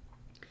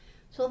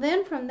 So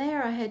then from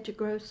there I had to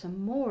grow some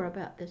more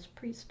about this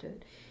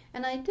priesthood.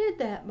 And I did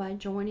that by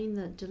joining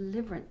the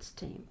deliverance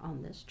team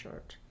on this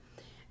church.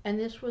 And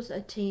this was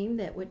a team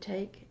that would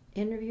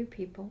interview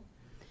people,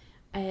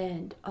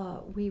 and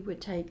we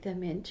would take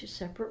them into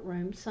separate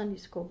rooms, Sunday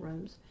school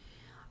rooms.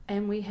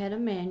 And we had a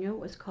manual.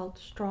 It was called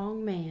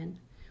Strong Man,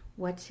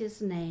 What's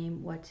His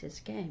Name, What's His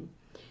Game,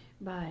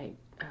 by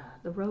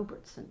the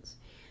Robertsons.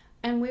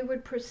 And we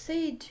would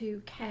proceed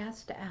to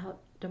cast out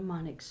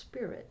demonic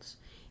spirits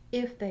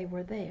if they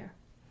were there.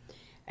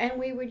 And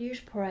we would use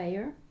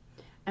prayer,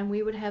 and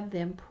we would have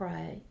them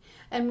pray,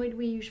 and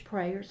we use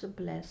prayers of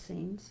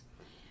blessings.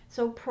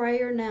 So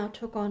prayer now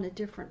took on a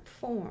different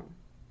form.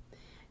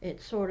 It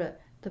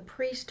the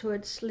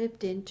priesthood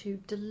slipped into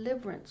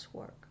deliverance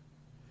work.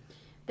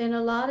 Then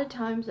a lot of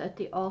times at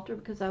the altar,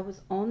 because I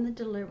was on the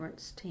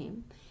deliverance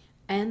team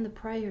and the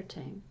prayer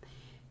team,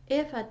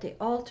 if at the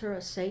altar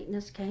a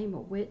Satanist came, a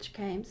witch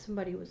came,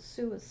 somebody was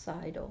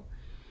suicidal,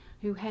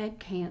 who had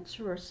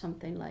cancer or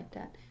something like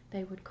that,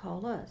 they would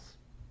call us.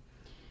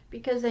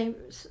 Because they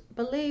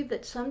believed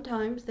that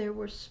sometimes there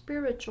were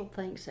spiritual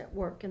things at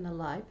work in the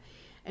life,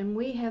 and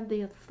we have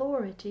the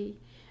authority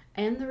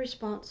and the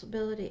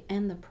responsibility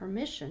and the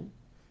permission,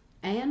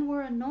 and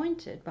were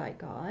anointed by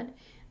God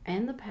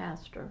and the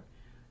pastor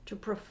to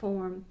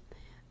perform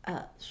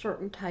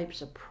certain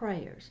types of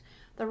prayers.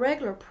 The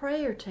regular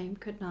prayer team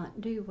could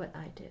not do what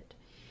I did,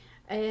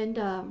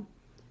 and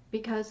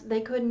because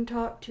they couldn't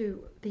talk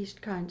to these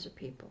kinds of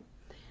people.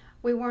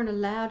 We weren't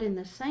allowed in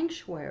the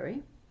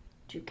sanctuary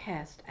to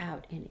cast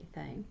out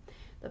anything.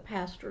 The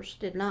pastors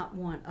did not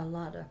want a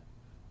lot of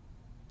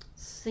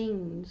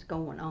scenes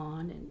going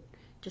on and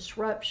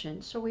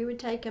disruption, so we would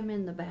take them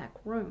in the back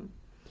room,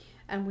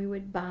 and we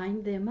would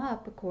bind them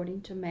up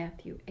according to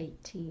Matthew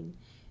 18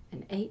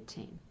 and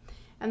 18.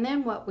 And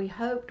then what we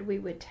hoped we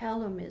would tell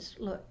them is,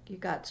 look, you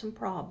got some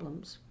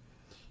problems.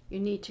 You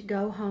need to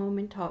go home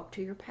and talk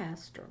to your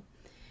pastor.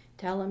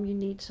 Tell him you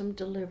need some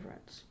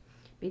deliverance.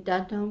 If he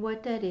doesn't know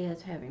what that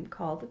is, have him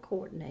call the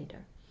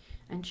coordinator,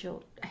 and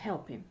she'll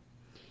help him.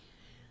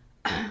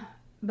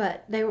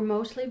 But they were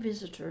mostly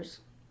visitors,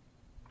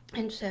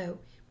 and so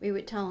we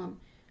would tell them,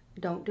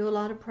 don't do a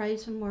lot of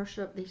praise and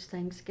worship. These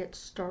things get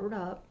stirred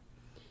up,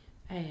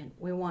 and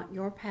we want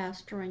your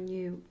pastor and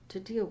you to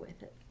deal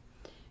with it.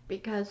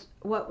 Because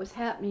what was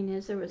happening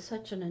is there was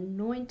such an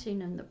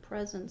anointing in the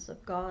presence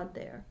of God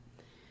there,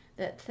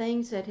 that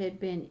things that had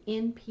been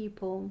in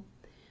people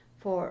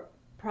for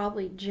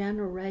probably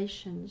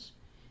generations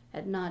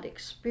had not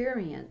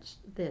experienced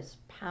this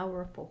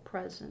powerful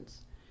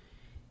presence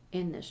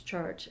in this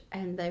church.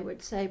 And they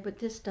would say, but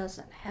this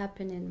doesn't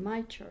happen in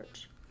my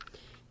church.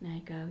 And I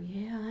go,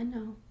 yeah, I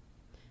know.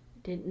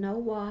 Didn't know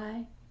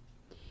why.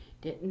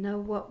 Didn't know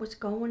what was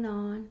going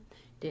on.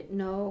 Didn't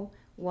know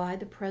why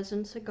the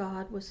presence of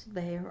God was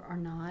there or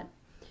not.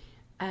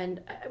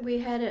 And we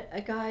had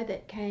a guy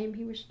that came,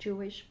 he was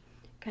Jewish,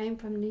 came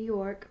from New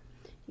York.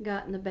 He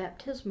got in the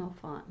baptismal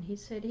font. He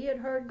said he had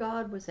heard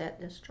God was at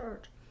this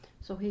church.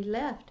 So he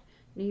left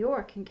New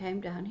York and came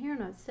down here,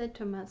 and I said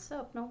to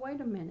myself, no,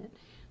 wait a minute.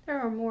 There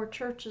are more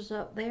churches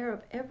up there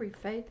of every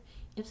faith.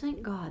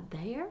 Isn't God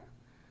there?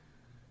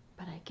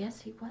 But I guess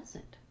he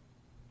wasn't.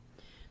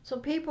 So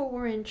people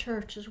were in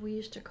churches, we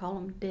used to call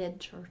them dead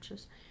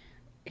churches.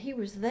 He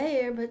was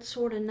there, but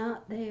sort of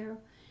not there.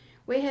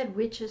 We had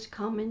witches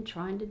coming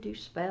trying to do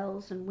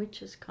spells, and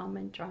witches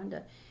coming trying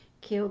to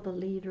kill the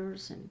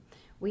leaders, and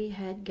we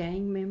had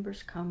gang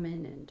members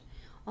coming and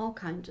all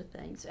kinds of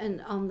things.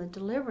 And on the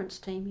deliverance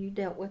team, you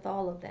dealt with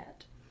all of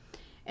that.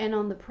 And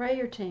on the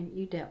prayer team,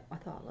 you dealt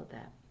with all of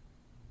that.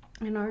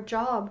 And our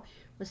job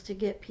was to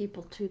get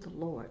people to the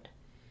Lord.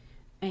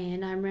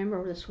 And I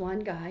remember this one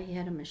guy, he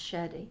had a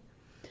machete,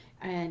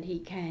 and he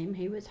came,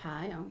 he was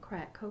high on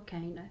crack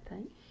cocaine, I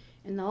think,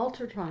 and the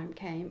altar time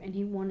came, and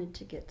he wanted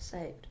to get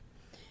saved.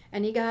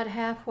 And he got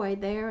halfway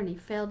there, and he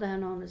fell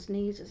down on his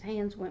knees, his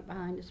hands went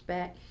behind his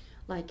back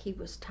like he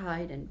was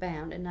tied and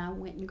bound, and I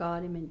went and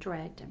got him and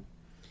dragged him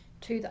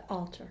to the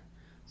altar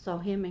so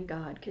him and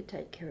God could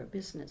take care of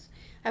business.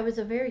 I was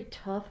a very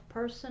tough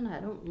person.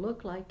 I don't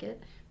look like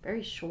it.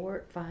 Very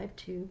short,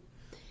 5'2".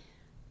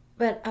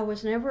 But I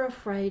was never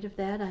afraid of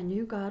that. I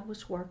knew God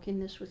was working.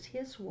 This was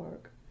his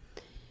work.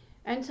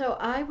 And so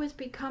I was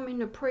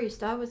becoming a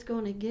priest. I was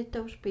going to get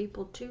those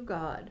people to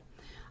God.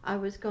 I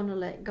was going to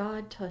let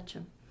God touch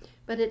them.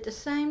 But at the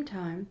same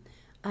time,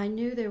 I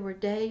knew there were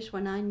days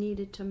when I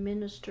needed to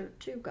minister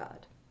to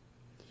God.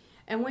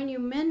 And when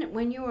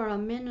you are a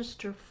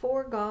minister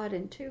for God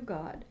and to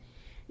God,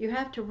 you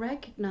have to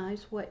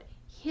recognize what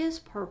his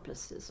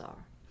purposes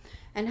are.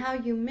 And how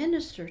you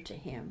minister to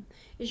him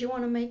is you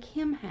want to make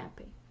him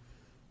happy.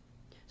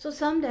 So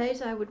some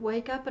days I would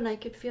wake up and I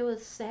could feel a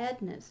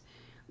sadness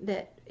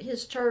that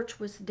his church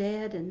was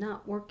dead and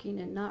not working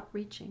and not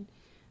reaching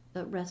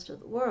the rest of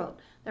the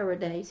world. There were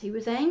days he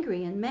was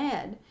angry and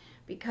mad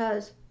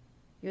because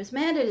he was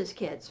mad at his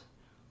kids.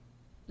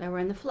 They were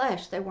in the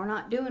flesh. They were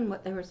not doing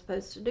what they were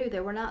supposed to do. They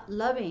were not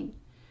loving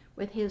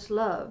with his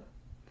love.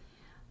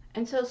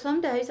 And so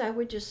some days I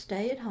would just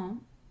stay at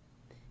home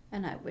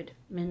and I would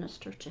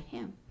minister to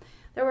him.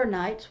 There were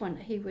nights when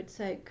he would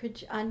say,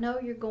 I know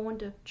you're going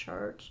to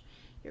church.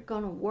 You're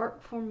going to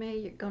work for me.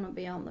 You're going to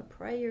be on the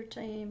prayer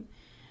team.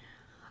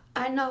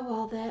 I know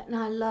all that and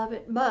I love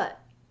it, but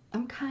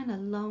I'm kind of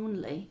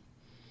lonely.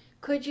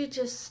 Could you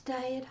just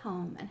stay at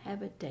home and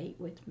have a date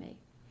with me?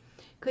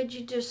 Could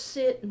you just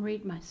sit and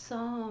read my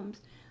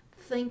Psalms,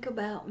 think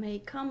about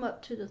me, come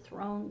up to the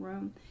throne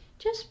room,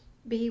 just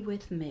be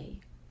with me,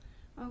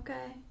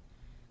 okay?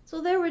 So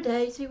there were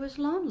days he was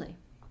lonely.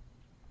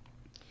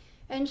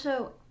 And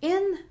so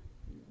in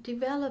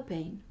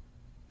developing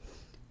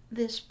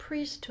this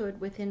priesthood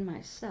within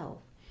myself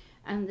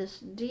and this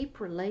deep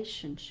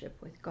relationship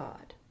with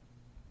God,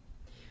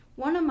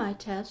 one of my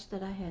tests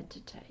that I had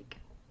to take,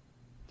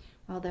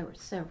 well, there were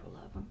several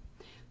of them.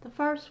 The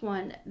first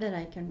one that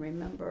I can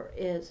remember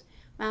is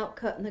I'm out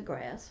cutting the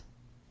grass.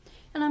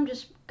 And I'm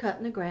just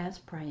cutting the grass,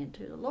 praying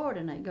to the Lord.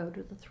 And I go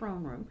to the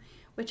throne room,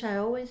 which I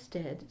always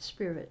did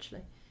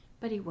spiritually.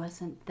 But he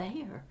wasn't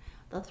there.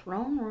 The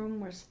throne room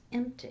was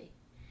empty.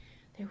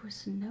 There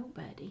was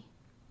nobody.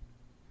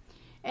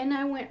 And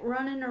I went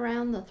running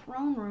around the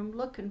throne room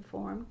looking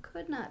for him.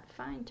 Could not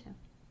find him.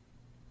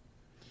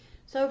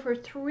 So for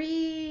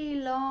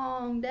 3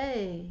 long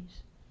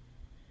days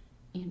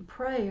in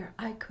prayer,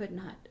 I could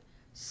not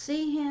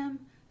see him,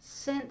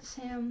 sense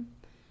him,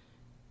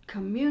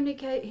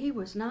 communicate. He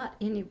was not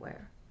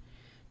anywhere.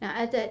 Now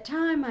at that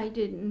time I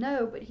didn't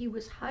know, but he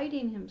was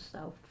hiding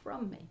himself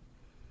from me.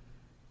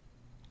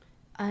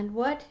 And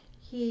what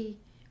he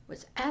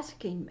was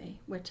asking me,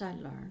 which I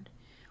learned,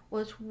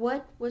 was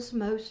what was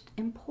most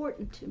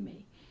important to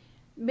me.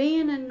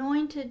 Being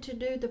anointed to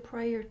do the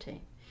prayer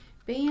team,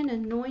 being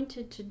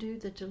anointed to do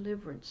the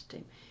deliverance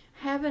team,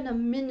 having a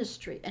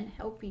ministry and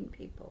helping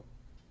people.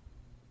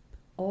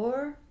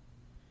 Or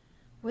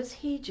was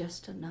he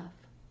just enough?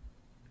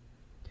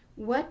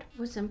 What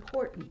was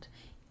important?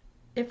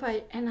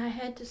 And I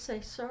had to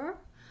say, sir,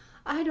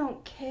 I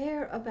don't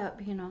care about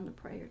being on the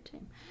prayer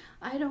team.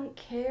 I don't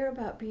care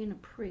about being a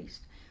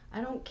priest.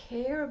 I don't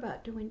care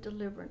about doing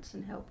deliverance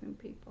and helping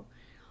people.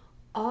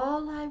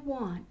 All I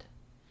want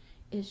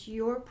is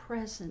your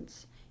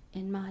presence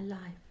in my life.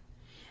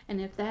 And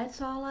if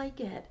that's all I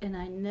get, and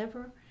I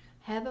never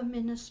have a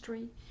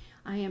ministry,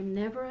 I am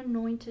never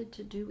anointed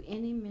to do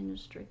any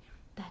ministry,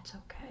 that's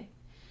okay.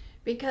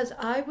 Because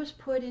I was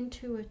put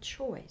into a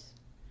choice,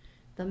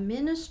 the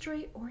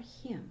ministry or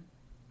him.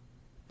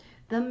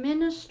 The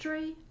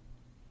ministry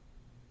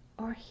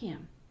or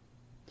him.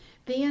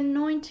 The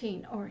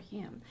anointing or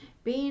him.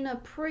 Being a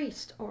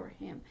priest or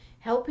him.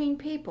 Helping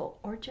people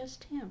or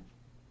just him.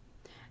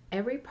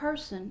 Every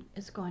person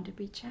is going to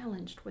be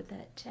challenged with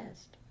that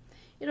test.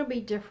 It'll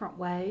be different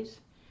ways,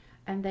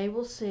 and they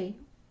will see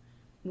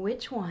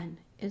which one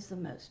is the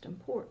most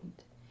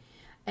important.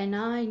 And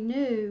I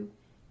knew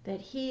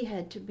that he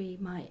had to be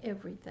my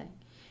everything.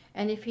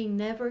 And if he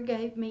never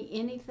gave me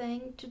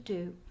anything to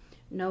do,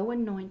 no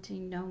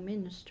anointing, no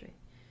ministry,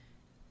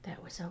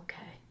 that was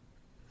okay.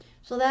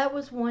 So that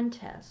was one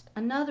test.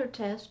 Another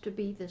test to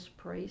be this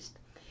priest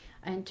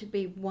and to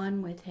be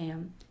one with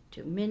him,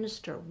 to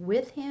minister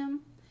with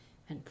him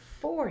and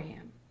for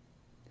him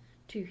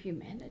to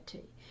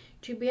humanity.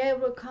 To be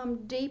able to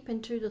come deep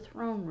into the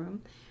throne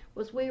room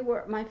was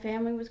my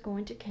family was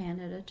going to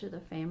Canada to the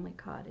family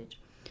cottage.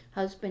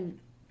 Husband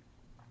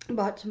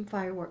bought some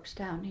fireworks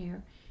down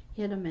here,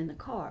 hid them in the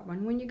car.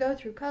 When you go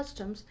through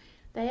customs,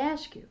 they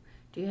ask you,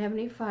 do you have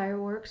any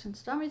fireworks and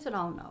stuff? He said,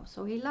 oh no,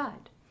 so he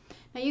lied.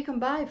 Now you can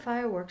buy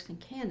fireworks in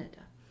Canada,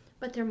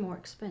 but they're more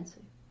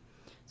expensive.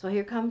 So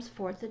here comes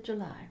 4th of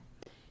July.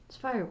 It's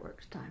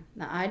fireworks time.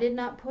 Now I did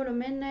not put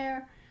them in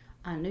there.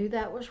 I knew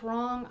that was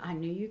wrong. I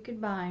knew you could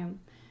buy them.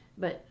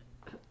 But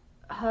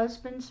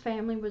husband's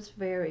family was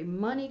very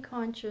money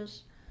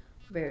conscious,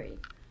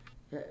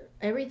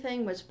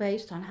 everything was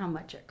based on how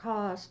much it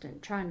cost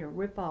and trying to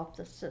rip off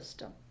the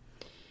system.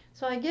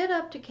 So I get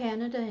up to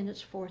Canada and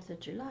it's 4th of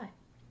July.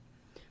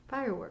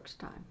 Fireworks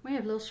time. We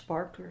have little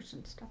sparklers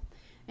and stuff.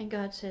 And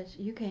God says,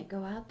 you can't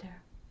go out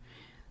there.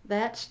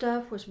 That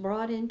stuff was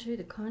brought into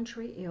the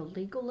country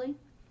illegally.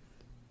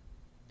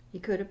 He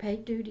could have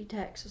paid duty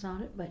taxes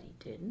on it, but he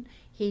didn't.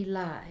 He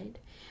lied.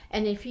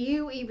 And if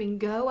you even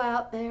go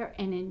out there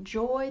and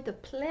enjoy the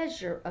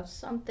pleasure of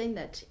something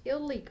that's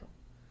illegal,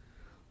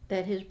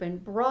 that has been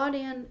brought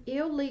in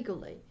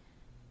illegally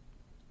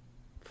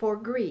for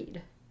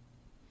greed,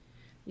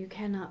 you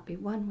cannot be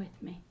one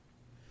with me.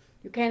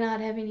 You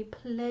cannot have any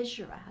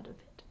pleasure out of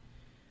it.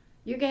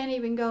 You can't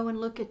even go and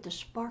look at the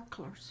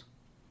sparklers.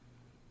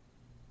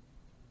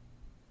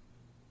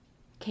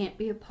 Can't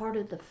be a part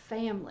of the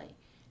family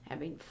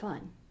having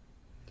fun.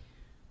 I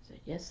said,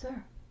 yes,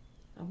 sir.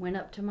 I went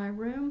up to my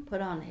room,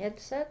 put on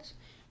headsets.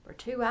 For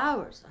 2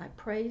 hours, I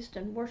praised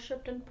and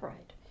worshiped and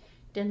prayed.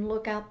 Didn't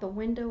look out the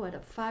window at a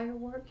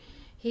firework.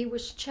 He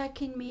was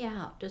checking me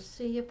out to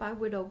see if I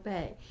would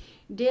obey.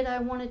 Did I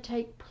want to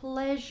take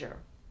pleasure?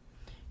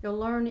 You'll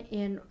learn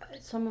in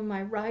some of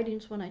my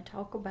writings when I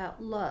talk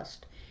about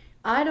lust.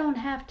 I don't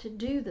have to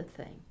do the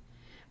thing.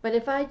 But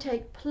if I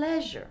take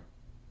pleasure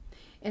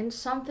in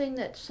something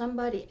that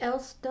somebody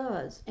else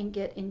does and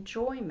get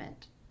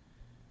enjoyment,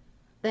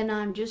 then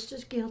I'm just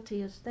as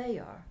guilty as they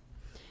are.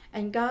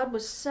 And God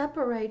was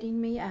separating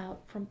me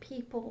out from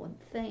people and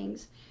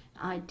things,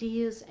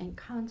 ideas and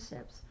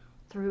concepts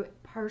through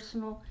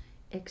personal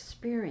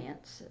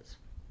experiences.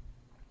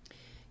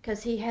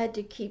 Because he had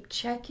to keep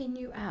checking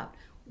you out.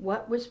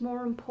 What was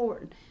more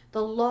important?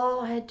 The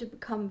law had to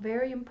become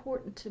very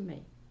important to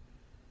me.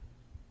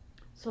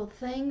 So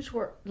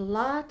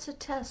lots of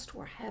tests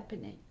were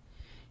happening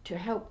to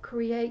help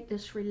create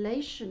this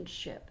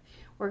relationship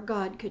where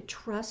God could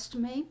trust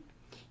me.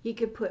 He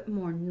could put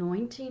more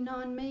anointing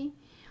on me.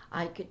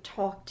 I could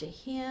talk to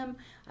him.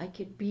 I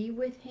could be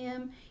with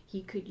him.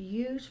 He could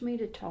use me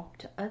to talk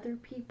to other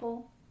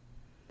people.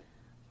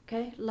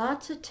 Okay,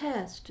 lots of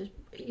tests.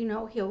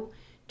 He'll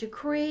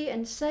decree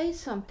and say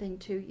something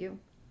to you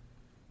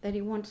that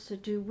he wants to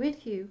do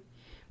with you.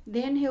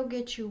 Then he'll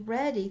get you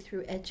ready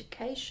through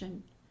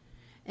education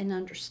and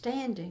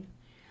understanding.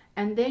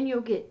 And then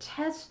you'll get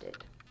tested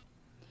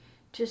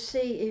to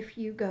see if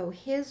you go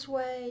his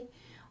way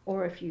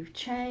or if you've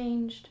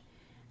changed,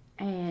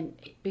 and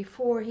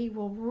before he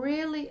will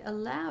really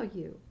allow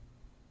you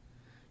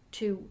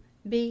to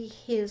be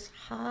his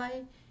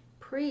high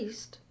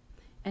priest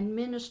and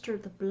minister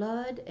the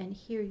blood and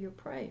hear your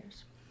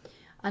prayers.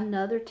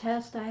 Another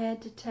test I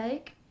had to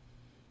take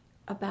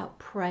about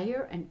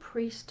prayer and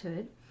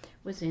priesthood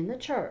was in the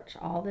church.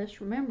 All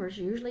this, remember, is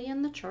usually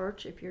in the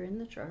church if you're in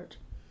the church.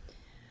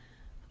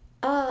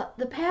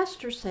 The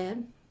pastor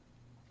said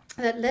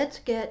that let's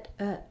get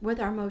with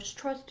our most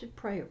trusted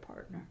prayer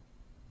partner.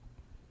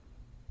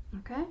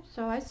 Okay,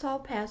 so I saw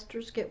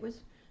pastors get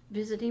with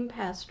visiting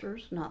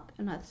pastors,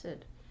 and I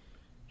said,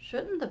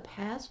 shouldn't the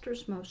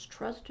pastor's most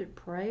trusted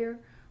prayer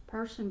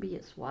person be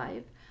his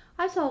wife?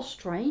 I saw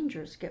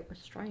strangers get with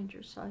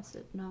strangers, so I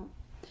said, no,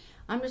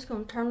 I'm just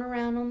going to turn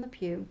around on the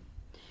pew,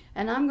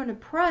 and I'm going to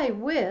pray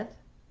with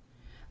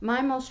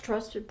my most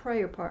trusted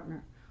prayer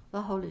partner,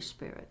 the Holy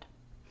Spirit,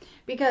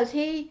 because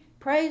he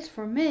prays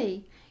for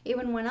me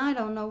even when I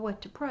don't know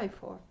what to pray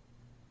for.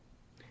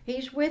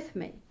 He's with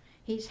me.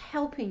 He's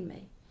helping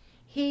me.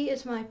 He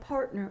is my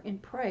partner in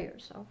prayer.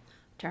 So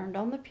I turned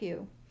on the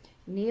pew,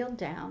 kneeled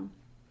down,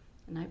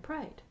 and I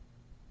prayed.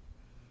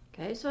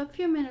 Okay, so a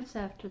few minutes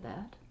after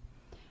that,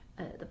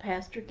 the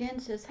pastor again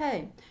says,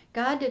 hey,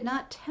 God did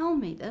not tell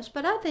me this,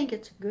 but I think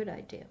it's a good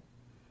idea.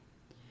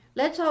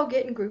 Let's all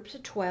get in groups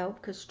of 12,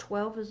 because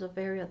 12 is a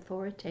very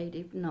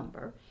authoritative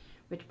number,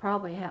 which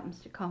probably happens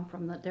to come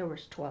from that there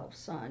was 12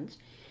 sons.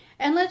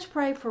 And let's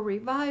pray for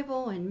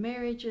revival and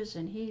marriages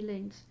and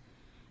healings.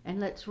 And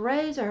let's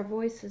raise our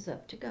voices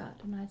up to God.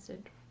 And I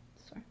said,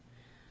 sorry.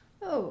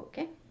 Oh,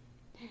 okay.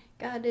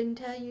 God didn't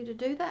tell you to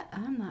do that.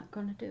 I'm not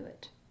going to do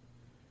it.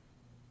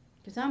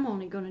 Because I'm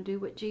only going to do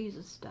what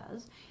Jesus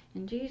does.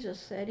 And Jesus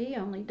said he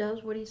only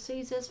does what he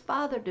sees his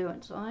Father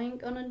doing. So I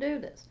ain't going to do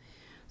this.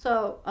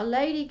 So a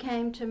lady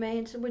came to me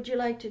and said, would you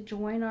like to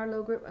join our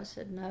little group? I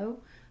said, no,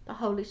 The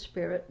Holy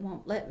Spirit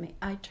won't let me.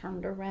 I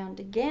turned around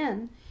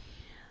again,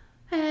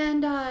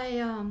 and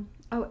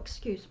oh,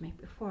 excuse me,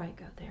 before I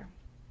go there.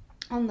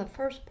 On the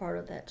first part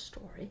of that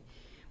story,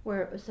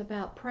 where it was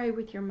about pray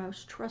with your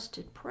most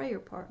trusted prayer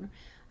partner,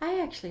 I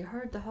actually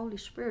heard the Holy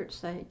Spirit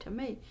say to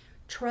me,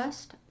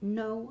 trust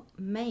no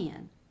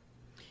man.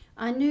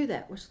 I knew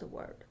that was the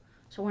word.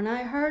 So when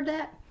I heard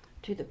that,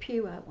 to the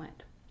pew I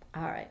went.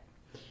 All right.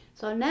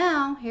 So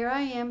now here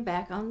I am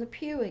back on the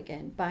pew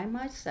again by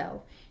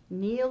myself,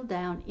 kneeled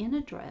down in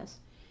a dress,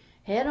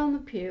 head on the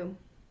pew,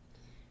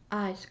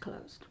 eyes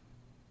closed.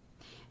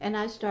 And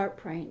I start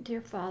praying,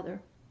 dear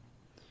Father,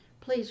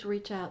 please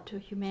reach out to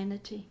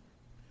humanity,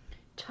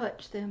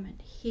 touch them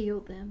and heal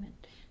them and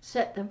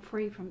set them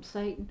free from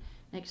Satan.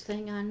 Next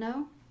thing I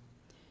know,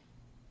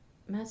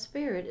 my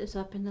spirit is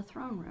up in the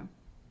throne room.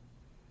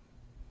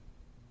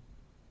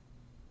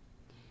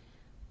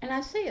 And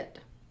I see it.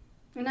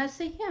 And I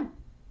see him.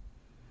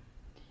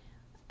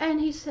 And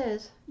he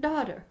says,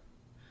 daughter,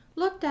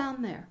 look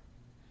down there.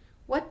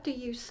 What do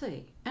you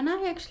see? And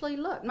I actually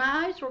looked.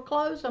 My eyes were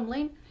closed. I'm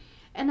leaning.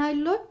 And I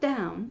looked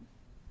down,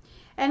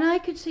 and I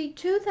could see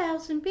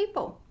 2,000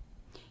 people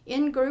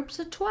in groups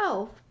of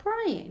 12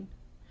 praying.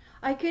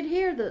 I could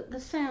hear the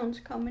sounds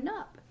coming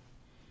up.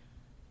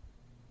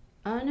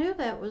 I knew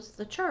that was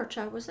the church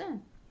I was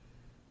in.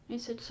 He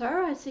said,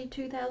 sir, I see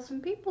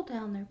 2,000 people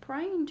down there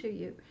praying to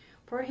you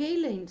for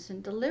healings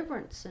and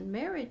deliverance and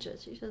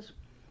marriages. He says,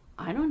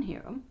 I don't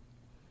hear them.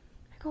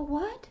 I go,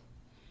 what?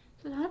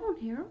 I said, I don't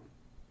hear them.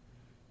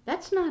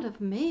 That's not of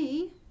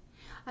me.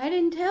 I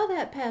didn't tell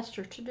that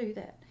pastor to do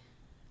that.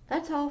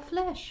 That's all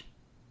flesh.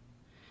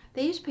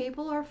 These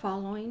people are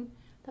following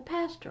the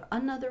pastor,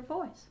 another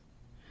voice.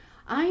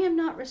 I am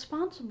not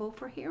responsible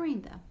for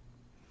hearing them.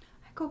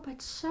 I go,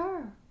 but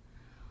sir,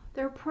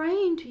 they're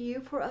praying to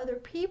you for other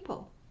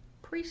people.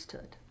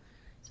 Priesthood.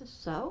 He says,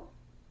 so?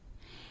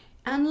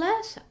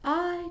 Unless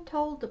I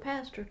told the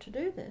pastor to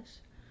do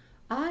this,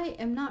 I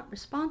am not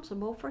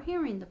responsible for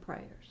hearing the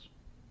prayers.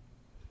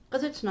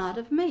 Because it's not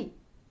of me.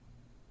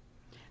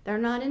 They're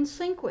not in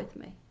sync with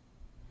me.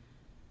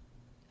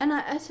 And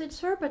I said,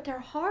 sir, but their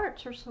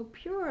hearts are so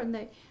pure and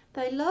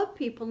they love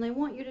people and they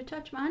want you to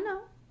touch them. I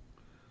know.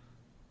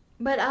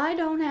 But I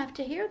don't have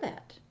to hear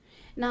that.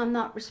 Now, I'm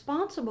not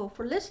responsible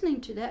for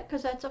listening to that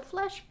because that's a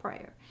flesh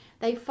prayer.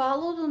 They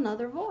followed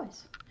another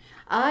voice.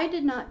 I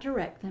did not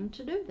direct them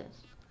to do this.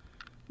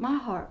 My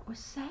heart was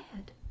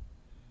sad.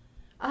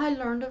 I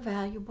learned a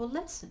valuable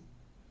lesson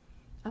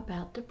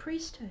about the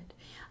priesthood.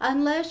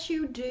 Unless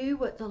you do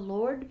what the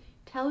Lord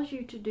tells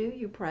you to do,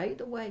 you pray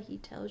the way he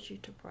tells you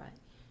to pray.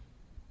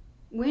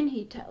 When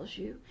he tells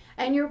you,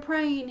 and you're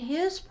praying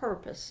his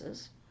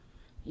purposes,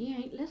 you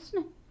ain't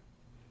listening.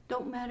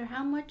 Don't matter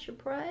how much you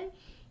pray,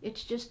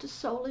 it's just a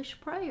soulish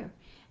prayer.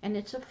 And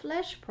it's a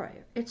flesh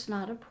prayer. It's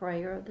not a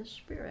prayer of the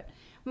Spirit.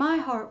 My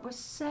heart was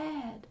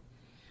sad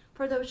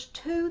for those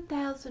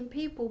 2,000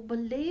 people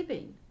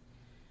believing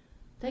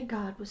that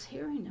God was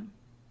hearing them.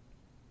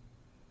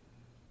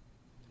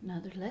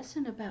 Another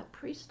lesson about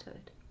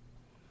priesthood.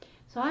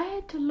 So I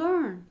had to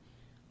learn,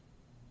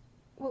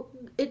 well,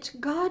 it's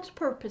God's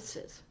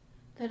purposes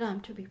that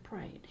I'm to be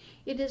praying.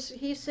 It is,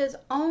 he says,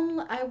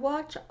 only I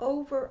watch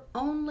over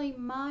only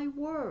my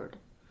word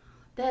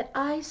that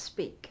I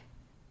speak.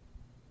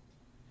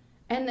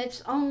 And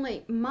it's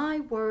only my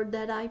word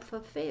that I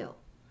fulfill.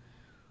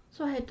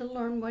 So I had to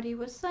learn what he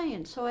was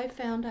saying. So I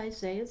found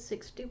Isaiah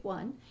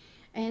 61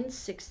 and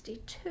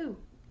 62.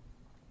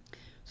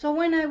 So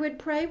when I would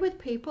pray with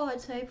people,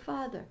 I'd say,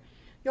 Father,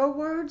 your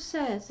word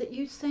says that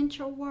you sent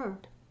your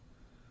word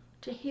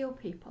to heal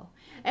people,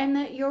 and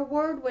that your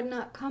word would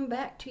not come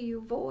back to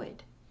you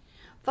void.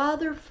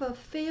 Father,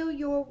 fulfill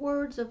your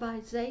words of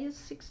Isaiah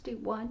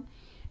 61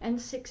 and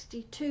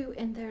 62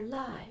 in their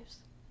lives.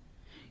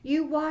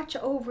 You watch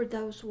over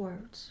those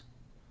words.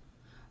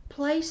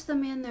 Place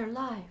them in their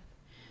life.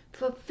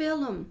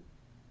 Fulfill them.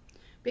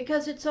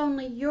 Because it's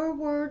only your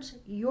words,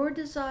 your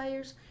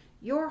desires,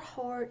 your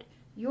heart,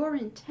 your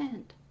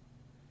intent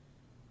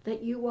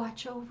that you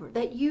watch over,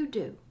 that you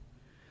do.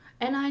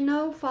 And I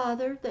know,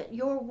 Father, that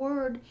your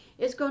word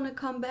is going to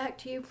come back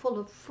to you full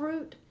of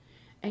fruit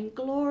and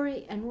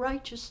glory and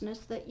righteousness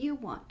that you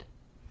want.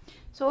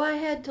 So I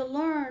had to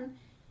learn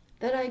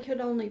that I could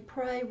only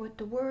pray what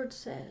the word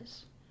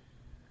says.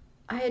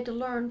 I had to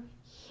learn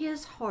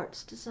his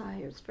heart's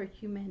desires for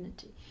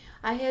humanity.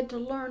 I had to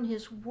learn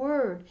his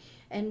word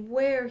and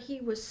where he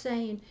was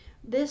saying,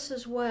 this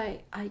is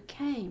why I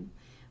came.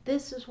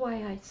 This is why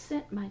I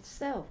sent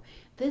myself.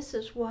 This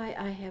is why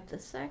I have the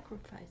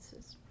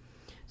sacrifices.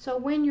 So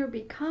when you're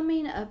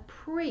becoming a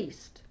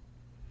priest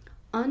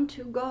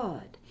unto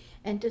God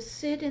and to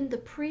sit in the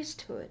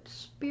priesthood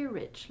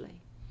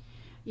spiritually,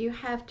 you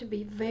have to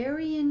be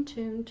very in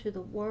tune to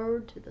the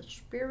word, to the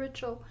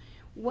spiritual.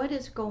 What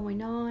is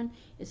going on?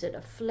 Is it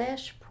a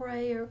flesh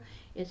prayer?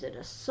 Is it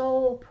a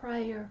soul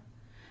prayer?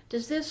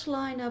 Does this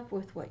line up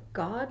with what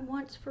God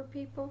wants for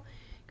people?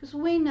 Because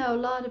we know a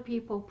lot of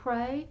people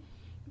pray.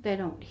 They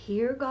don't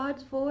hear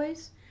God's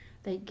voice.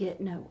 They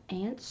get no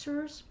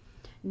answers.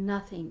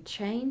 Nothing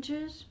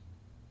changes.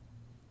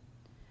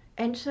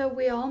 And so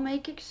we all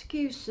make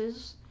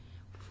excuses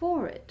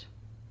for it.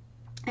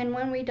 And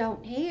when we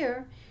don't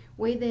hear,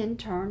 we then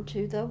turn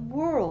to the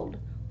world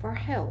for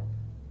help.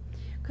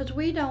 Because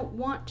we don't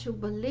want to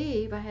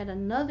believe. I had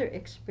another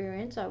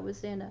experience. I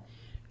was in a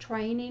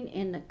training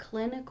in the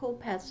clinical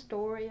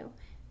pastoral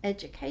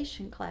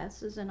education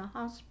classes in a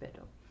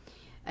hospital.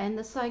 And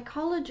the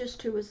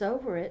psychologist who was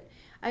over it,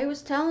 I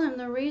was telling him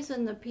the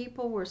reason the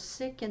people were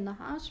sick in the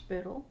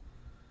hospital,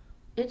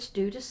 it's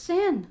due to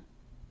sin.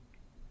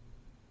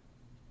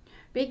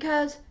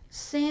 Because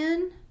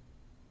sin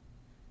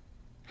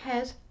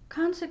has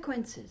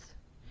consequences.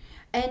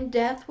 And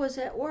death was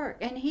at work.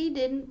 And he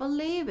didn't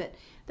believe it,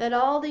 that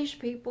all these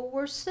people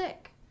were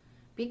sick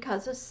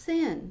because of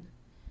sin.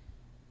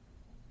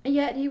 And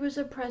yet he was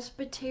a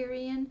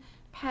Presbyterian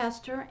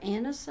pastor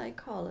and a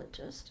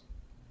psychologist.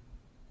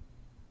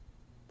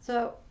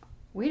 So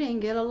we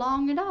didn't get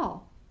along at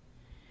all.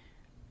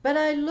 But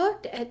I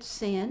looked at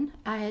sin.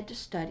 I had to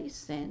study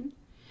sin.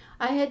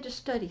 I had to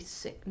study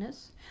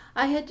sickness.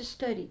 I had to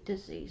study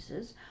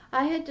diseases.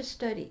 I had to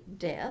study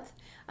death.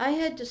 I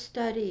had to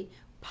study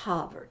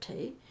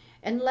poverty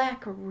and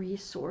lack of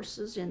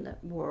resources in the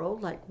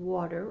world, like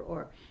water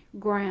or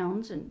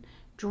grounds and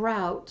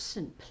droughts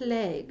and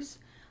plagues.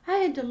 I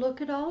had to look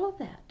at all of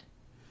that.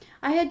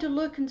 I had to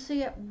look and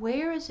see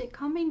where is it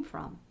coming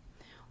from?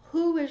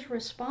 Who is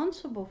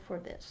responsible for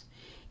this?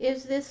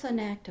 Is this an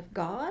act of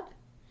God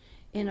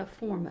in a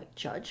form of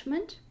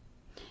judgment?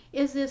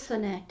 Is this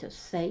an act of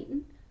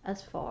Satan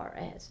as far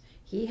as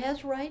he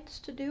has rights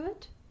to do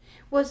it?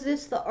 Was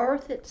this the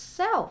earth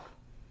itself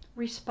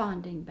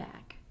responding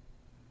back?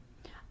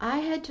 I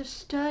had to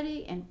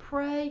study and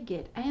pray,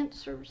 get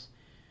answers,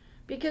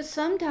 because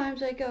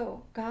sometimes I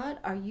go, God,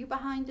 are you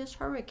behind this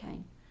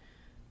hurricane?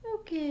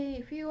 Okay,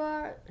 if you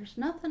are, there's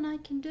nothing I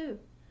can do.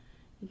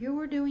 You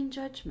are doing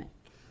judgment.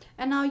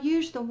 And I'll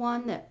use the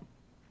one that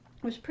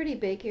was pretty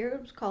big here.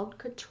 It was called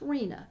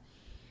Katrina.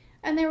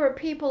 And there were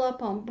people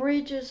up on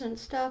bridges and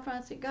stuff. And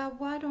I said, God,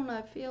 why don't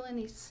I feel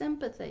any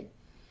sympathy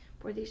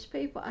for these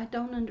people? I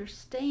don't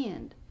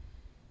understand.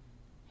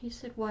 He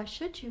said, why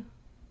should you?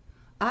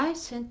 I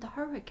sent the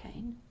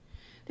hurricane.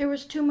 There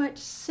was too much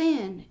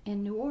sin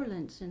in New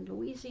Orleans and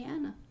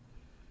Louisiana.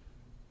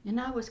 And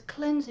I was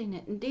cleansing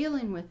it and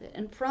dealing with it.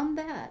 And from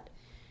that,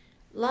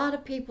 a lot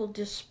of people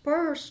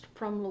dispersed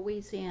from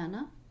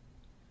Louisiana.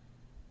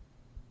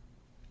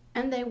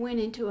 And they went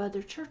into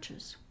other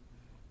churches.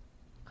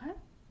 Okay?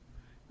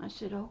 I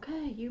said,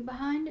 okay, you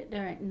behind it.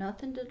 There ain't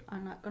nothing to,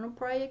 I'm not going to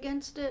pray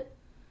against it.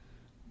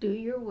 Do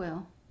your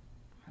will.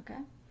 Okay?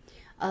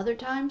 Other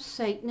times,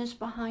 Satan is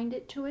behind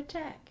it to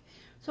attack.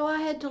 So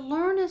I had to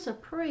learn as a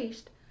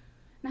priest,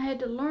 and I had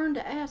to learn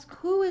to ask,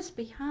 who is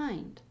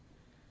behind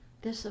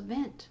this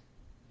event?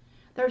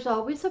 There's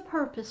always a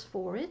purpose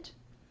for it,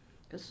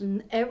 because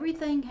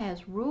everything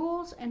has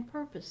rules and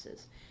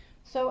purposes.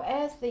 So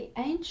as the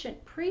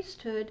ancient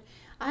priesthood,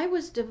 I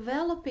was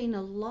developing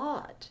a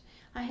lot.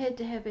 I had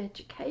to have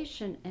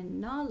education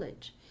and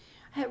knowledge.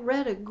 I had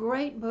read a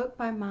great book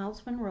by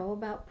Miles Monroe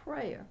about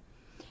prayer.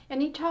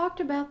 And he talked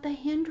about the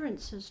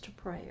hindrances to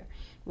prayer,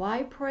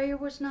 why prayer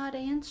was not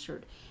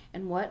answered,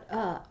 and what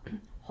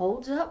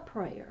holds up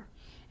prayer,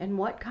 and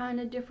what kind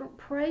of different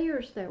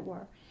prayers there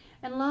were.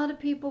 And a lot of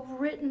people have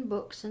written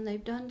books and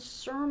they've done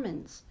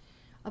sermons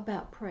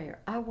about prayer.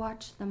 I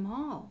watched them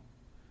all.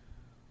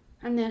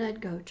 And then I'd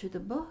go to the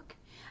book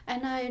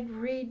and I'd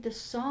read the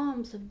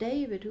Psalms of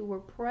David, who were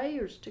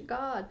prayers to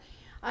God.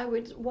 I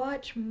would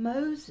watch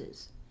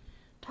Moses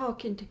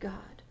talking to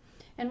God.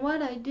 And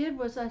what I did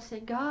was I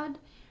said, God,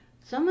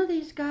 some of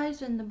these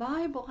guys in the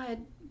Bible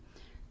had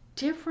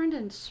different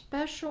and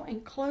special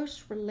and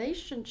close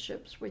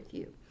relationships with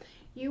you.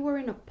 You were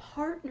in a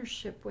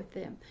partnership with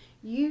them.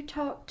 You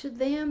talked to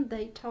them,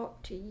 they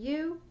talked to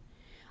you.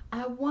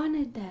 I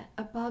wanted that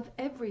above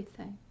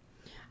everything.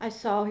 I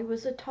saw he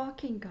was a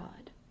talking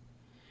God.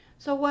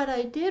 So what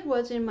I did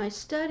was, in my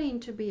studying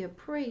to be a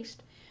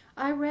priest,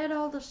 I read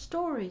all the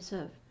stories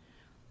of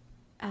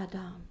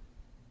Adam,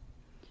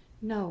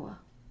 Noah,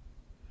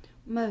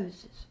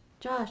 Moses,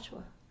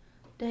 Joshua,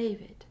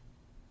 David.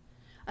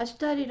 I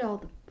studied all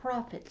the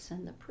prophets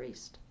and the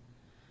priests.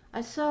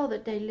 I saw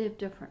that they lived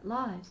different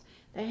lives.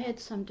 They had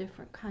some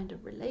different kind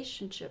of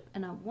relationship,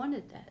 and I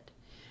wanted that.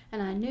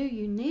 And I knew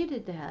you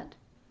needed that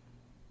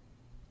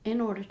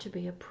in order to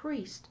be a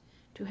priest,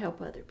 to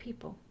help other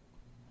people.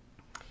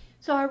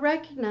 So I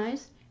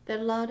recognized that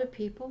a lot of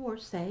people were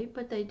saved,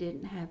 but they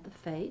didn't have the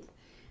faith.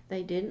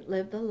 They didn't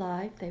live the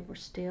life. They were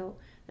still,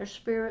 their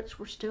spirits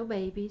were still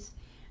babies.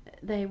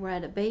 They were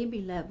at a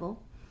baby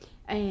level,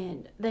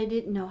 and they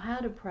didn't know how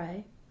to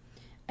pray.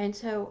 And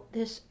so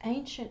this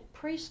ancient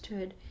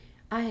priesthood,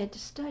 I had to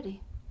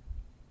study.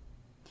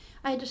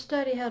 I had to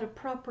study how to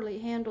properly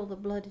handle the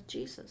blood of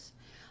Jesus.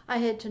 I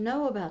had to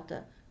know about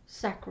the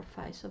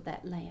sacrifice of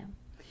that lamb.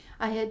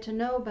 I had to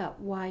know about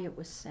why it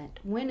was sent,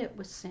 when it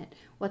was sent,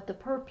 what the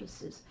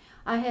purpose is.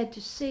 I had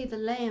to see the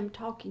lamb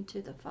talking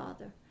to the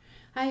Father.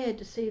 I had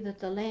to see that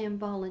the lamb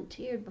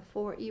volunteered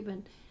before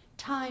even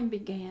time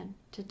began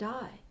to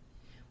die.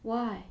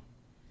 Why?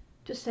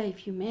 To save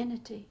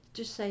humanity,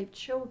 to save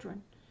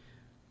children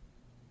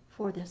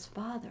for this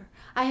Father.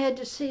 I had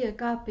to see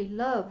agape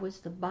love was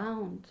the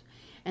bounds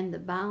and the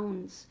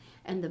bounds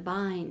and the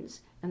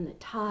binds and the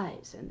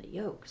ties and the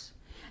yokes.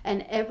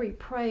 And every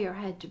prayer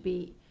had to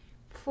be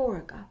for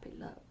agape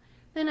love.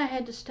 Then I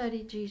had to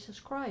study Jesus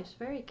Christ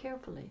very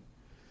carefully.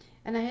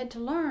 And I had to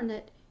learn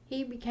that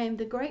he became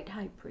the great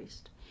high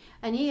priest.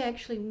 And he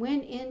actually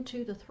went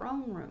into the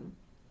throne room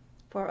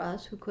for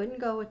us who couldn't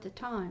go at the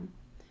time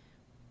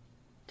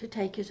to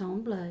take his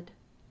own blood,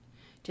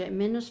 to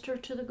administer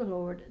to the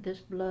Lord this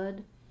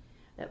blood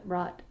that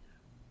brought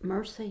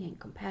mercy and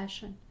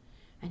compassion.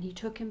 And he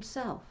took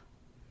himself.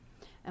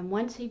 And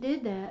once he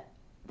did that,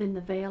 then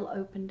the veil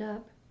opened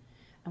up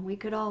and we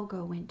could all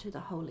go into the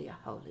Holy of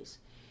Holies.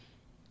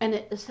 And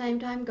at the same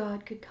time,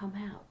 God could come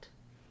out.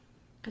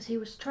 Because he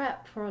was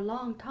trapped for a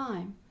long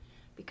time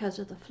because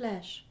of the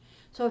flesh.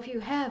 So if you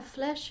have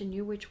flesh in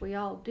you, which we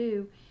all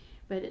do,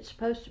 but it's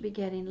supposed to be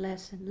getting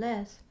less and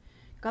less,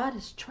 God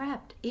is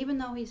trapped even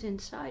though he's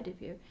inside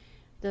of you.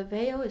 The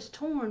veil is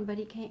torn, but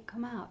he can't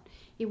come out.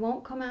 He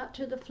won't come out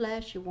to the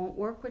flesh. He won't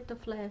work with the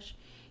flesh.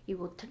 He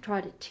will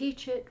try to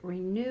teach it,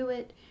 renew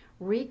it,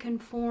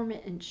 reconform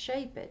it, and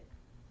shape it.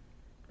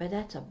 But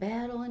that's a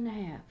battle and a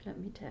half, let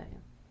me tell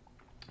you.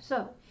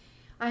 So,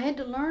 I had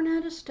to learn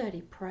how to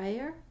study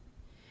prayer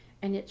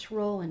and its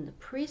role in the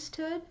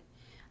priesthood.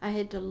 I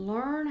had to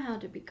learn how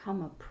to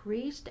become a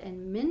priest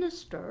and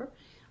minister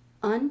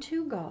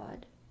unto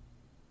God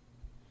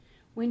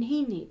when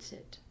he needs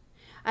it.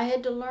 I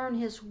had to learn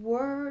his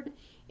word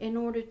in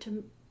order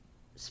to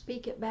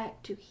speak it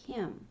back to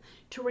him,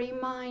 to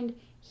remind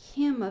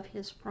him of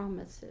his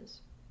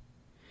promises.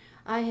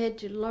 I had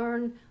to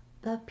learn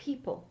the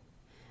people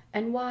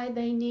and why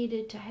they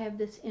needed to have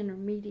this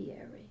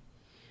intermediary.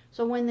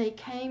 So when they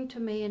came to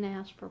me and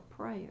asked for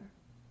prayer,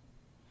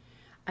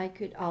 I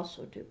could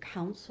also do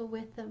counsel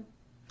with them.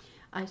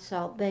 I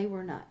saw they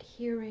were not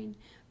hearing.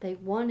 They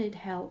wanted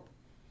help,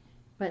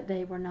 but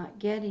they were not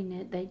getting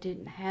it. They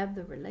didn't have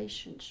the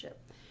relationship.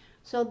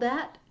 So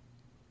that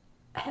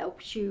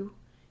helps you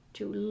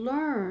to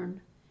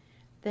learn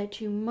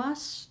that you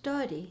must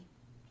study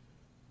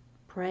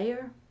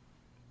prayer,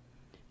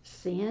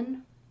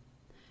 sin,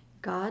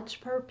 God's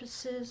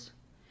purposes,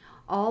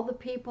 all the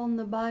people in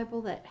the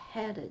Bible that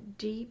had a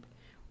deep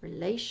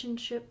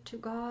relationship to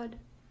God.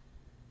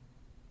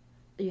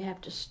 You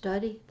have to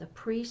study the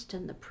priest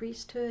and the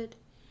priesthood.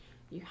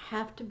 You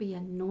have to be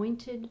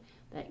anointed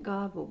that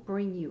God will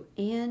bring you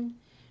in.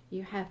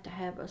 You have to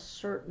have a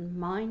certain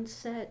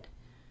mindset.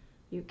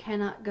 You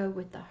cannot go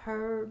with the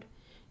herd.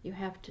 You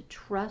have to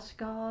trust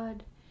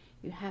God.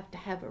 You have to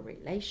have a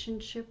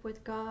relationship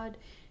with God.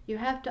 You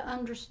have to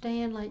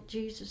understand, like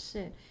Jesus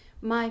said,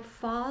 my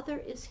Father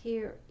is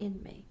here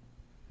in me.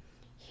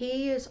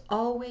 He is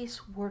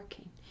always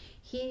working.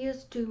 He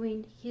is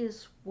doing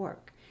his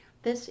work.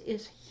 This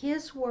is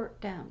his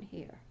work down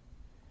here.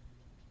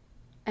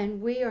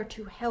 And we are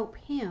to help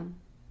him.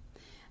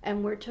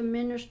 And we're to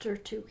minister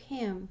to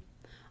him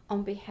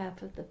on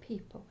behalf of the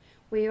people.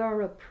 We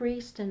are a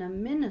priest and a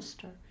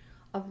minister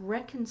of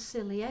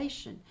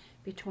reconciliation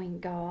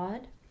between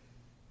God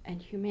and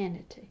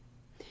humanity.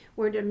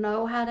 We're to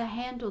know how to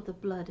handle the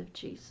blood of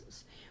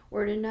Jesus.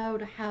 We're to know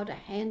how to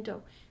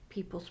handle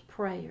people's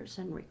prayers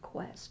and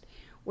requests.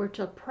 We're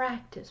to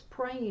practice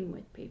praying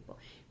with people.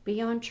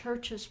 Be on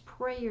churches'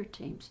 prayer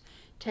teams.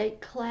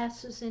 Take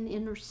classes in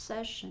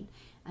intercession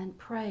and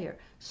prayer.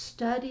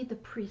 Study the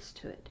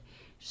priesthood.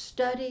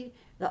 Study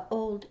the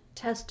Old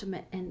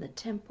Testament and the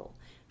temple.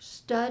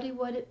 Study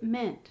what it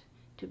meant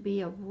to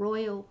be a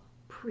royal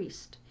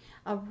priest,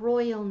 a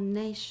royal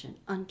nation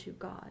unto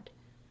God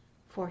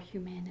for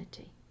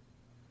humanity.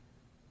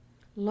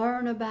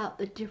 Learn about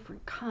the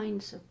different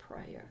kinds of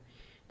prayer,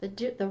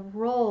 the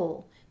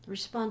role, the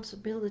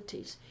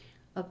responsibilities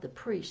of the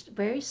priest.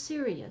 Very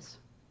serious.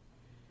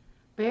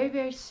 Very,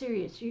 very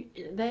serious.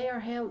 They are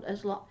held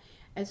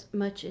as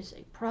much as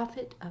a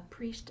prophet, a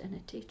priest, and a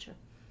teacher.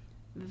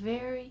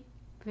 Very,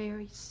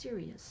 very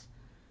serious.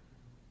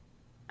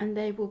 And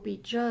they will be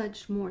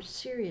judged more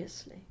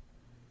seriously.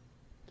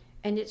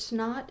 And it's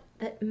not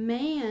that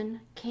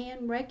man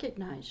can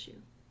recognize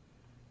you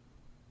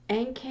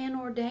and can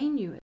ordain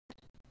you.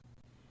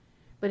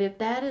 But if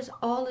that is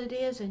all it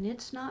is and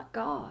it's not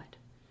God,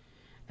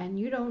 and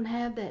you don't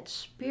have that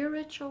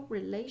spiritual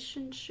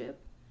relationship,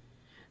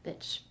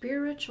 that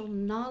spiritual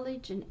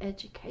knowledge and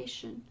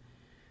education,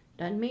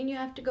 doesn't mean you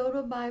have to go to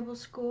a Bible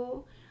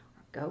school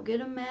or go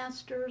get a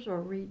master's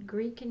or read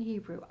Greek and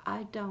Hebrew.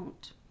 I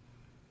don't.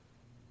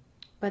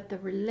 But the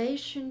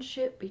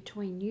relationship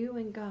between you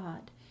and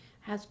God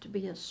has to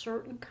be a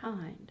certain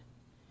kind,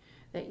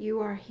 that you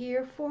are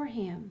here for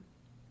him.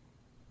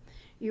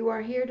 You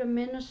are here to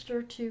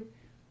minister to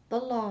the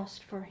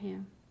lost for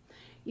him.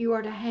 You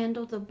are to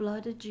handle the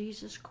blood of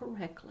Jesus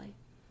correctly.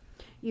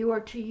 You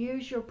are to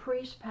use your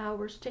priest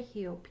powers to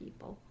heal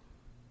people,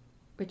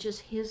 which is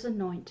his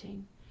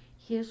anointing,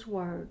 his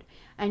word.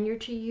 And you're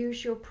to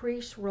use your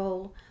priest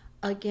role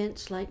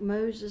against, like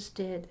Moses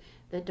did,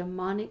 the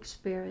demonic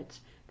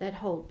spirits that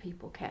hold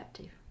people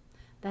captive.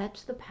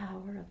 That's the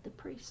power of the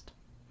priest.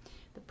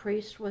 The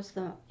priest was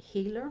the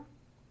healer.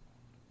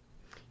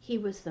 He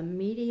was the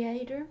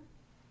mediator.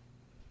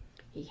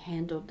 He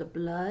handled the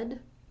blood,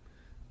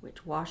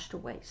 which washed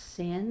away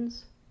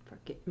sins,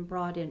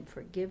 brought in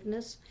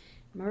forgiveness,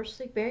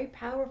 mercy. Very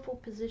powerful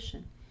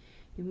position.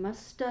 You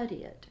must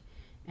study it.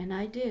 And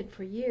I did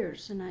for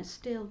years, and I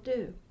still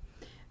do.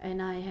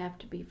 And I have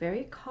to be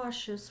very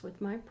cautious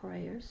with my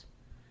prayers.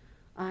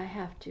 I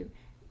have to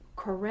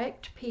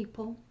correct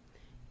people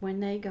when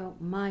they go,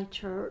 my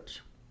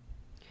church,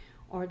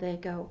 or they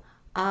go,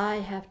 I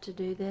have to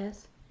do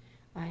this.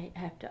 I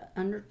have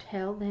to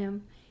tell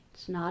them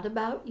it's not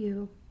about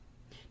you.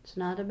 It's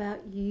not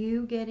about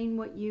you getting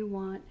what you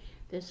want.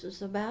 This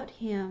is about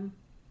Him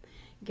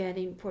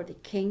getting for the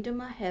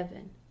kingdom of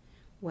heaven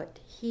what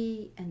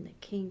He and the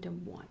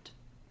kingdom want.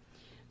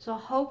 So I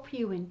hope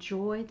you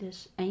enjoy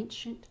this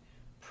ancient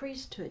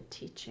priesthood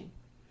teaching.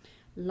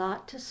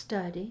 Lot to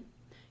study.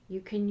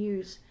 You can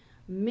use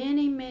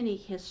many, many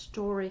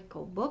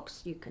historical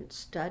books. You can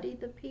study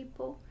the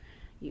people.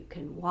 You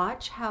can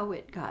watch how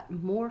it got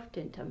morphed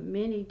into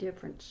many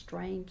different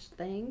strange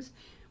things.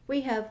 We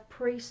have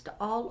priests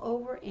all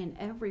over in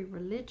every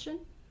religion.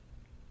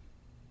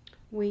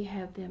 We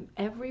have them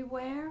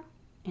everywhere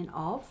in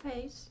all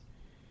faiths.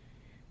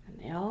 And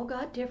they all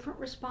got different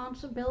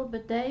responsibility,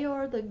 but they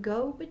are the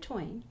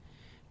go-between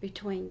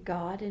between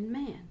God and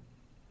man.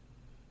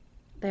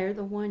 They're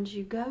the ones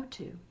you go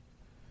to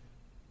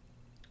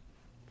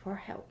for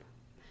help.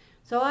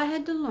 So I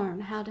had to learn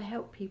how to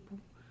help people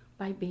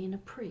by being a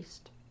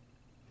priest.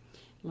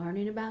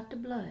 Learning about the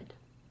blood.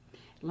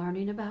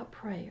 Learning about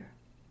prayer.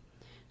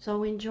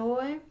 So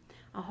enjoy.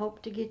 I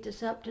hope to get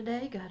this up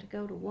today. Got to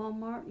go to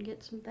Walmart and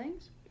get some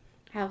things.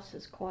 House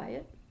is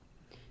quiet.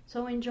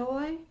 So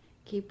enjoy.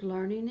 Keep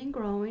learning and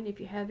growing. If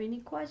you have any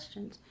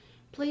questions,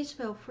 please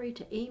feel free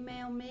to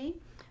email me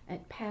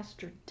at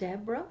Pastor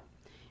Deborah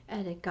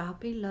at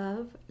Agape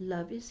Love.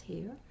 Love is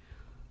here.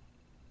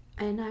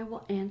 And I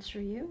will answer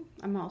you.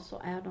 I'm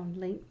also out on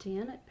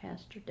LinkedIn at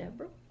Pastor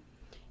Deborah.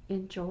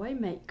 Enjoy,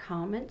 make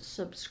comments,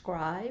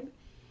 subscribe,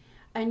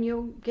 and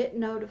you'll get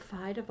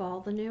notified of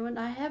all the new. And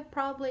I have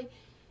probably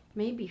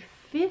maybe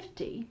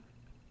 50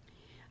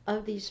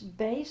 of these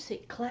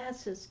basic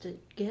classes to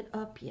get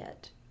up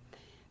yet.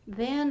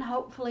 Then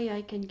hopefully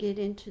I can get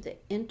into the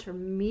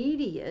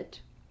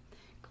intermediate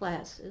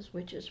classes,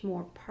 which is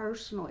more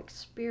personal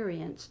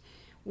experience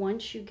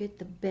once you get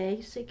the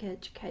basic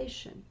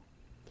education.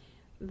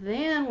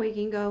 Then we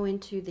can go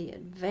into the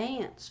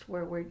advanced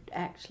where we're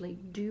actually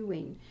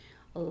doing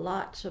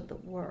lots of the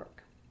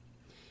work.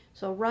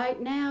 So right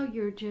now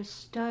you're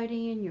just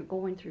studying, you're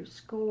going through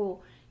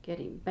school,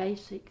 getting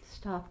basic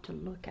stuff to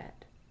look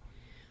at.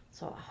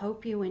 So I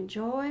hope you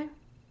enjoy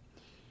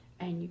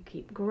and you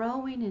keep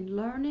growing and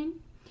learning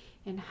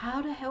and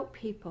how to help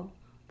people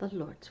the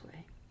Lord's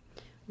way.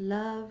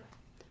 Love,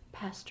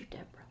 Pastor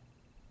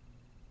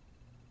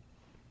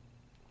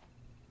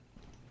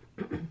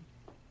Deborah.